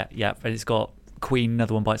up. Yeah. And it's got Queen,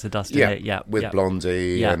 Another One Bites the Dust in it. Yeah, with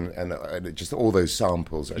Blondie and just all those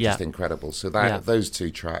samples are just incredible. So those 2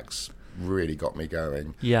 tracks really got me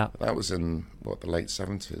going. Yeah. That was in, the late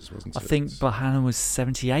 70s, wasn't it? I think Bohannon was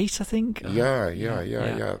 78, I think.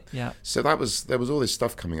 Yeah. So there was all this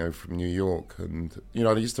stuff coming over from New York, and,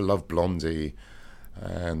 I used to love Blondie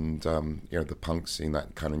and, the punk scene,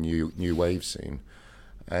 that kind of new wave scene.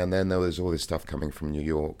 And then there was all this stuff coming from New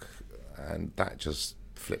York, and that just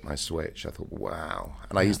flipped my switch. I thought, wow.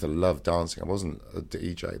 And I used to love dancing. I wasn't a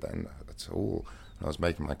DJ then at all. I was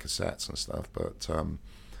making my cassettes and stuff, but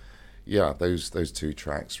those 2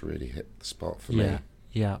 tracks really hit the spot for me.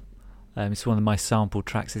 Yeah. It's one of my sample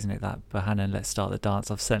tracks, isn't it, that Bohannon Let's Start the Dance?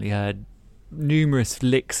 I've certainly heard numerous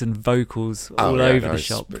licks and vocals all over the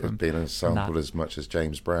shop. It's been sampled as much as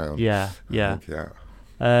James Brown. Yeah. Think,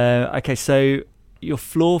 okay, so your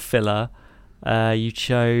Floor Filler, you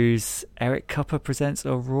chose Eric Cupper Presents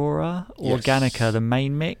Aurora, Organica, the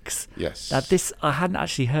main mix. Yes. I hadn't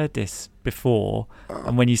actually heard this before,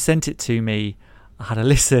 and when you sent it to me, I had a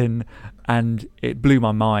listen, and it blew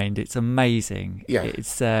my mind. It's amazing. Yeah.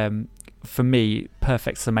 It's for me,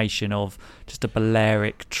 perfect summation of just a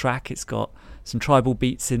Balearic track. It's got some tribal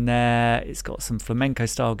beats in there. It's got some flamenco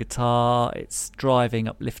style guitar. It's driving,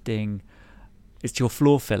 uplifting. It's your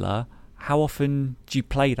floor filler. How often do you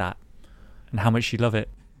play that, and how much do you love it?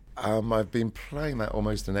 I've been playing that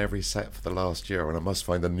almost in every set for the last year, and I must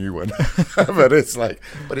find a new one. but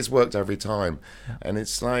it's worked every time, and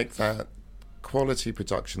it's like that quality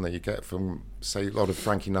production that you get from, say, a lot of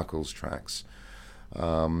Frankie Knuckles tracks.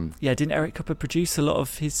 Didn't Eric Cooper produce a lot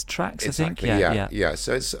of his tracks? Exactly, I think. Yeah.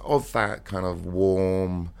 So it's of that kind of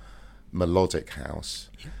warm, melodic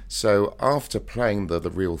house. So after playing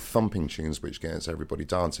the real thumping tunes, which gets everybody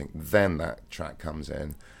dancing, then that track comes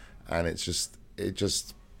in, and it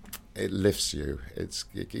lifts you. It's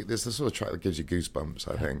the sort of track that gives you goosebumps,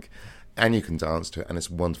 I think, and you can dance to it, and it's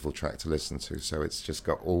a wonderful track to listen to. So it's just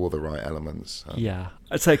got all the right elements.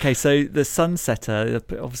 It's okay. So the Sunsetter,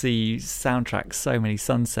 obviously you soundtrack so many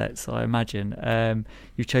sunsets, I imagine.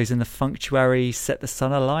 You've chosen the Functuary, Set the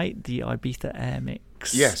Sun Alight, the Ibiza Air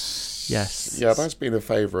Mix. Yes. Yeah, that's been a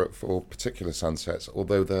favourite for particular sunsets,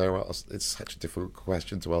 although it's such a difficult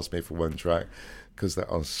question to ask me for one track, because there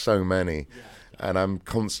are so many. And I'm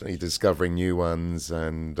constantly discovering new ones,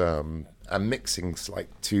 and I'm mixing like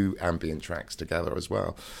two ambient tracks together as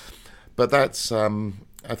well. But that's, I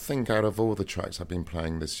think, out of all the tracks I've been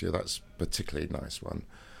playing this year, that's a particularly nice one,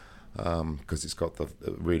 because it's got the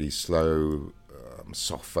really slow,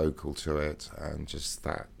 soft vocal to it, and just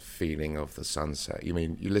that feeling of the sunset. You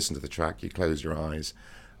listen to the track, you close your eyes,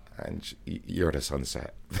 and you're at a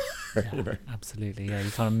sunset. Absolutely, yeah. You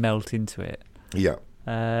kind of melt into it. Yeah.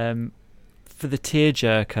 For the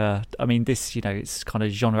tearjerker, I mean, this, it's kind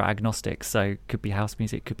of genre agnostic, so it could be house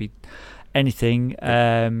music, could be anything.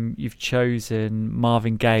 You've chosen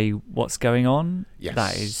Marvin Gaye, What's Going On? Yes.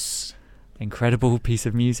 That is an incredible piece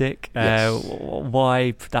of music. Yes.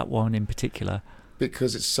 Why that one in particular?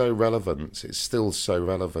 Because it's so relevant. It's still so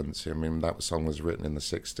relevant. I mean, that song was written in the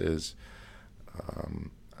 60s,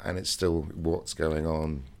 and it's still what's going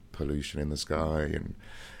on, pollution in the sky, and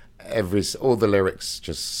all the lyrics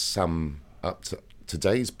just sum up to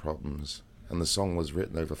today's problems, and the song was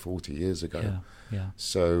written over 40 years ago. Yeah.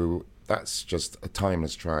 So that's just a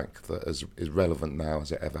timeless track that is relevant now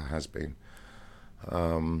as it ever has been.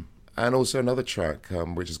 And also another track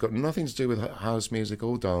which has got nothing to do with house music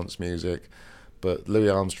or dance music, but Louis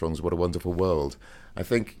Armstrong's What a Wonderful World. I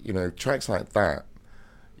think, tracks like that,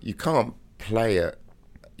 you can't play it.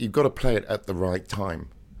 You've got to play it at the right time.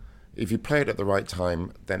 If you play it at the right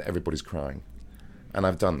time, then everybody's crying. And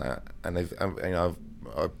I've done that. And I've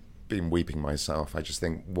been weeping myself. I just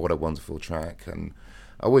think, what a wonderful track. And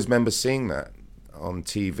I always remember seeing that on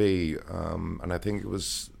TV. And I think it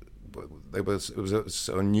was a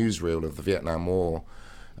newsreel of the Vietnam War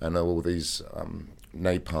and all these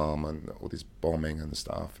napalm and all this bombing and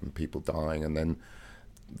stuff and people dying. And then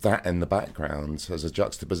that in the background as a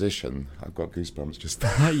juxtaposition. I've got goosebumps just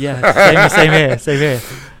yeah, same here.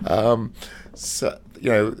 So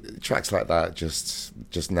tracks like that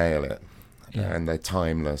just nail it, and they're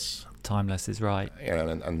timeless. Timeless is right.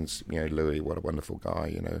 And Louis, what a wonderful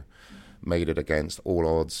guy. Made it against all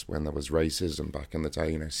odds when there was racism back in the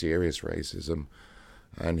day. Serious racism,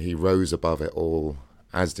 and he rose above it all,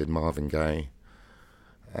 as did Marvin Gaye,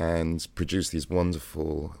 and produced these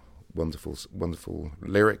wonderful,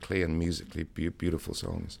 lyrically and musically beautiful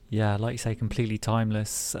songs. Yeah, like you say, completely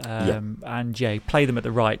timeless. And play them at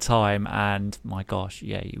the right time, and my gosh,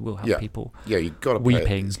 you will have people. Yeah, you've got to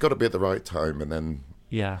weeping. It's got to be at the right time, and then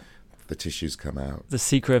the tissues come out. The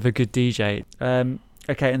secret of a good DJ.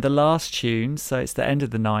 Okay, and the last tune, so it's the end of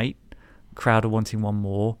the night. Crowd are wanting one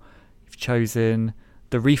more. You've chosen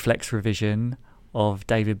the Reflex revision of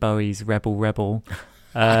David Bowie's Rebel Rebel.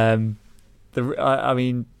 The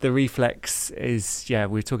Reflex is, we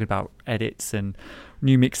were talking about edits and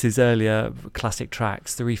new mixes earlier, classic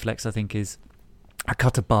tracks. The Reflex, I think, is a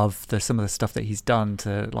cut above some of the stuff that he's done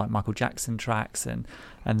to like Michael Jackson tracks, and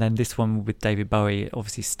then this one with David Bowie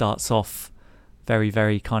obviously starts off very,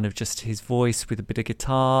 very kind of just his voice with a bit of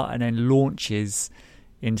guitar, and then launches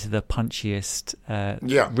into the punchiest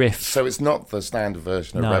riff. So it's not the standard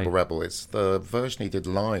version of Rebel Rebel, it's the version he did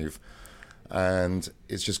live. And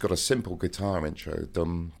it's just got a simple guitar intro,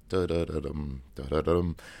 dum da da da dum da da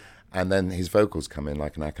dum, and then his vocals come in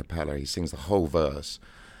like an a cappella. He sings the whole verse,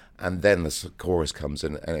 and then the chorus comes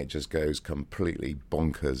in, and it just goes completely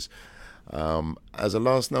bonkers. As a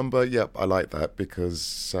last number, I like that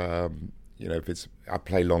because I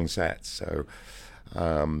play long sets, so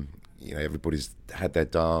everybody's had their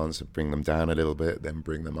dance, bring them down a little bit, then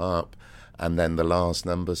bring them up, and then the last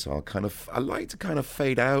number. So I like to kind of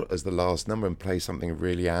fade out as the last number and play something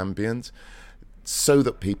really ambient, so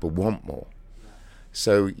that people want more.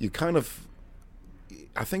 So you kind of,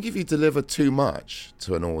 I think if you deliver too much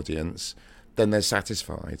to an audience, then they're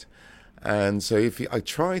satisfied. And so I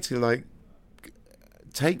try to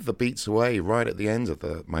take the beats away right at the end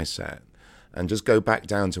of my set and just go back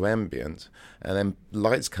down to ambient, and then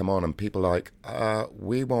lights come on and people are like,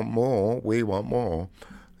 we want more.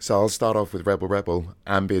 So I'll start off with Rebel Rebel,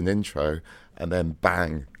 ambient intro, and then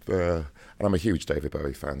bang. And I'm a huge David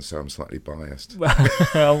Bowie fan, so I'm slightly biased.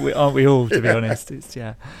 Aren't we all, to be honest? It's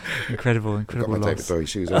incredible I've got my loss. David Bowie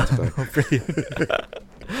shoes on today.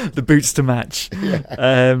 Brilliant. The boots to match.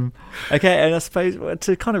 Yeah. Okay, and I suppose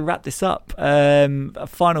to kind of wrap this up, a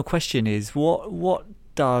final question is, what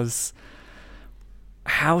does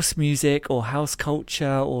house music or house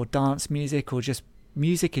culture or dance music or just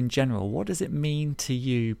music in general, what does it mean to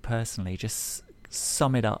you personally? Just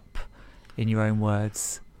sum it up in your own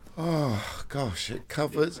words. Oh gosh,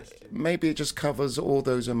 it just covers all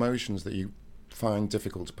those emotions that you find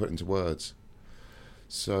difficult to put into words.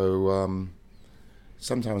 So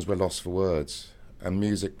sometimes we're lost for words, and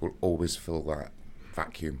music will always fill that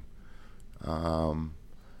vacuum.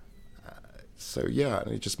 So yeah,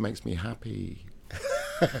 it just makes me happy.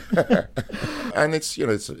 And it's the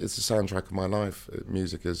soundtrack of my life.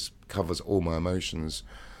 Music covers all my emotions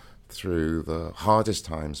through the hardest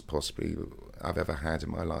times possibly I've ever had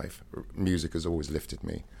in my life. Music has always lifted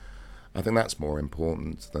me. I think that's more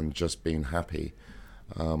important than just being happy.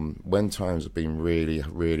 When times have been really,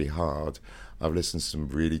 really hard, I've listened to some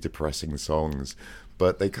really depressing songs,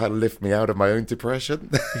 but they kind of lift me out of my own depression.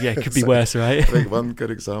 Yeah, it could be worse, right? I think one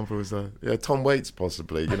good example was Tom Waits,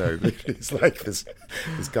 possibly. He's like this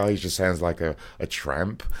guy who just sounds like a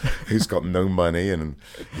tramp who's got no money, and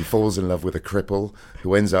he falls in love with a cripple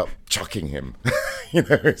who ends up chucking him.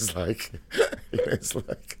 It's like.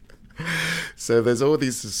 So there's all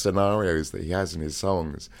these scenarios that he has in his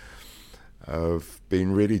songs of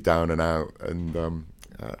being really down and out, and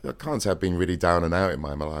I can't say I've been really down and out in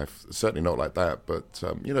my life, certainly not like that, but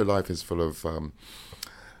life is full of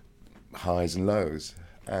highs and lows,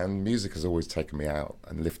 and music has always taken me out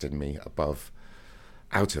and lifted me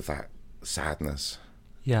out of that sadness,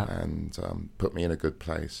 and put me in a good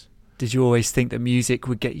place. Did you always think that music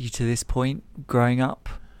would get you to this point growing up?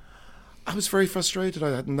 I was very frustrated.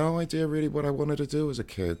 I had no idea really what I wanted to do as a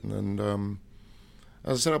kid, and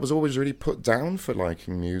as I said, I was always really put down for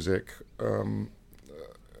liking music.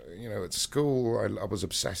 At school, I was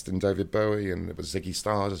obsessed in David Bowie, and it was Ziggy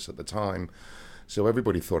Stardust at the time, so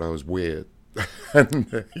everybody thought I was weird.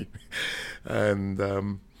 Music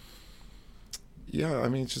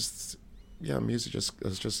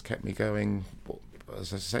has just kept me going.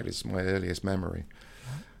 As I said, it's my earliest memory,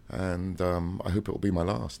 and I hope it will be my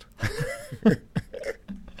last.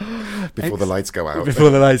 Before the lights go out. Before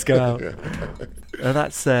the lights go out.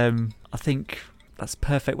 That's, I think that's a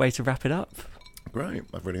perfect way to wrap it up. Great,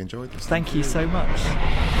 I've really enjoyed this. Thank you so much.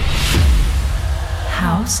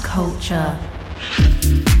 House culture.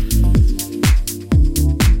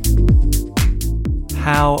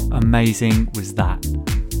 How amazing was that?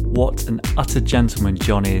 What an utter gentleman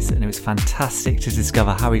John is, and it was fantastic to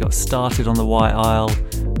discover how he got started on the White Isle,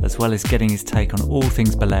 as well as getting his take on all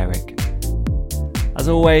things Balearic. As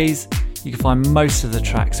always, you can find most of the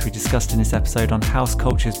tracks we discussed in this episode on House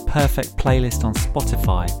Culture's Perfect playlist on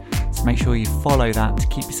Spotify, so make sure you follow that to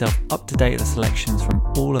keep yourself up to date with the selections from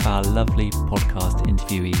all of our lovely podcast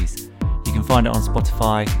interviewees. You can find it on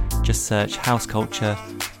Spotify, just search House Culture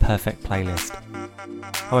Perfect Playlist.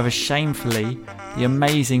 However, shamefully, the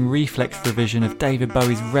amazing Reflex revision of David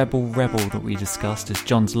Bowie's Rebel Rebel that we discussed as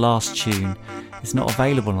John's last tune is not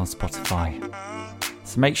available on Spotify.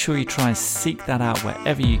 So make sure you try and seek that out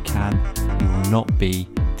wherever you can. You will not be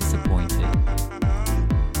disappointed.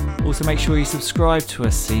 Also, make sure you subscribe to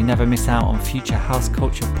us so you never miss out on future House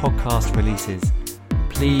Culture podcast releases.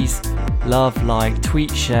 Please love, like,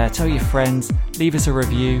 tweet, share, tell your friends, leave us a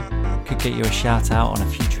review. Could get you a shout out on a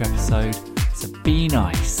future episode. So be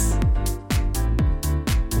nice.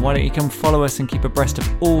 And why don't you come follow us and keep abreast of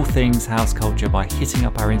all things House Culture by hitting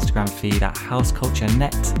up our Instagram feed at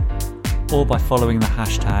HouseCultureNet, or by following the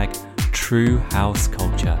hashtag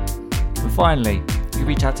TrueHouseCulture. And finally, you can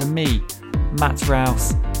reach out to me, Matt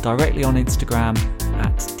Rouse, directly on Instagram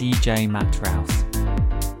at DJ Matt Rouse.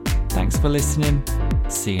 Thanks for listening.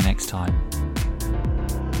 See you next time.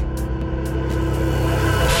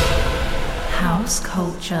 House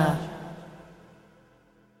culture.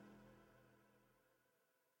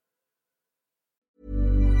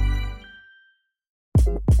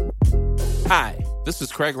 Hi, this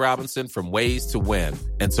is Craig Robinson from Ways to Win,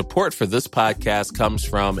 and support for this podcast comes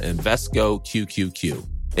from Invesco QQQ.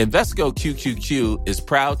 Invesco QQQ is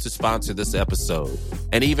proud to sponsor this episode,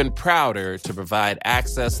 and even prouder to provide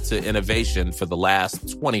access to innovation for the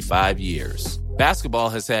last 25 years. Basketball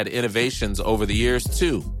has had innovations over the years,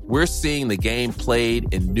 too. We're seeing the game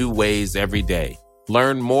played in new ways every day.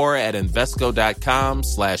 Learn more at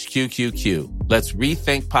Invesco.com/QQQ. Let's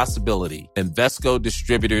rethink possibility. Invesco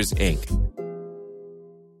Distributors, Inc.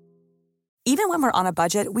 Even when we're on a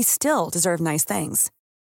budget, we still deserve nice things.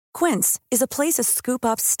 Quince is a place to scoop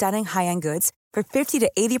up stunning high-end goods for 50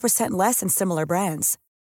 to 80% less than similar brands.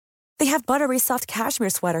 They have buttery soft cashmere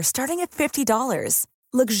sweaters starting at $50,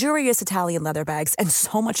 luxurious Italian leather bags, and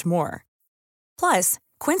so much more. Plus,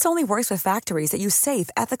 Quince only works with factories that use safe,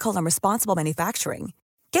 ethical, and responsible manufacturing.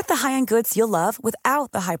 Get the high-end goods you'll love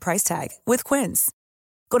without the high price tag with Quince.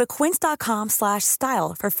 Go to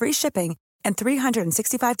quince.com/style for free shipping and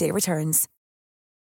 365-day returns.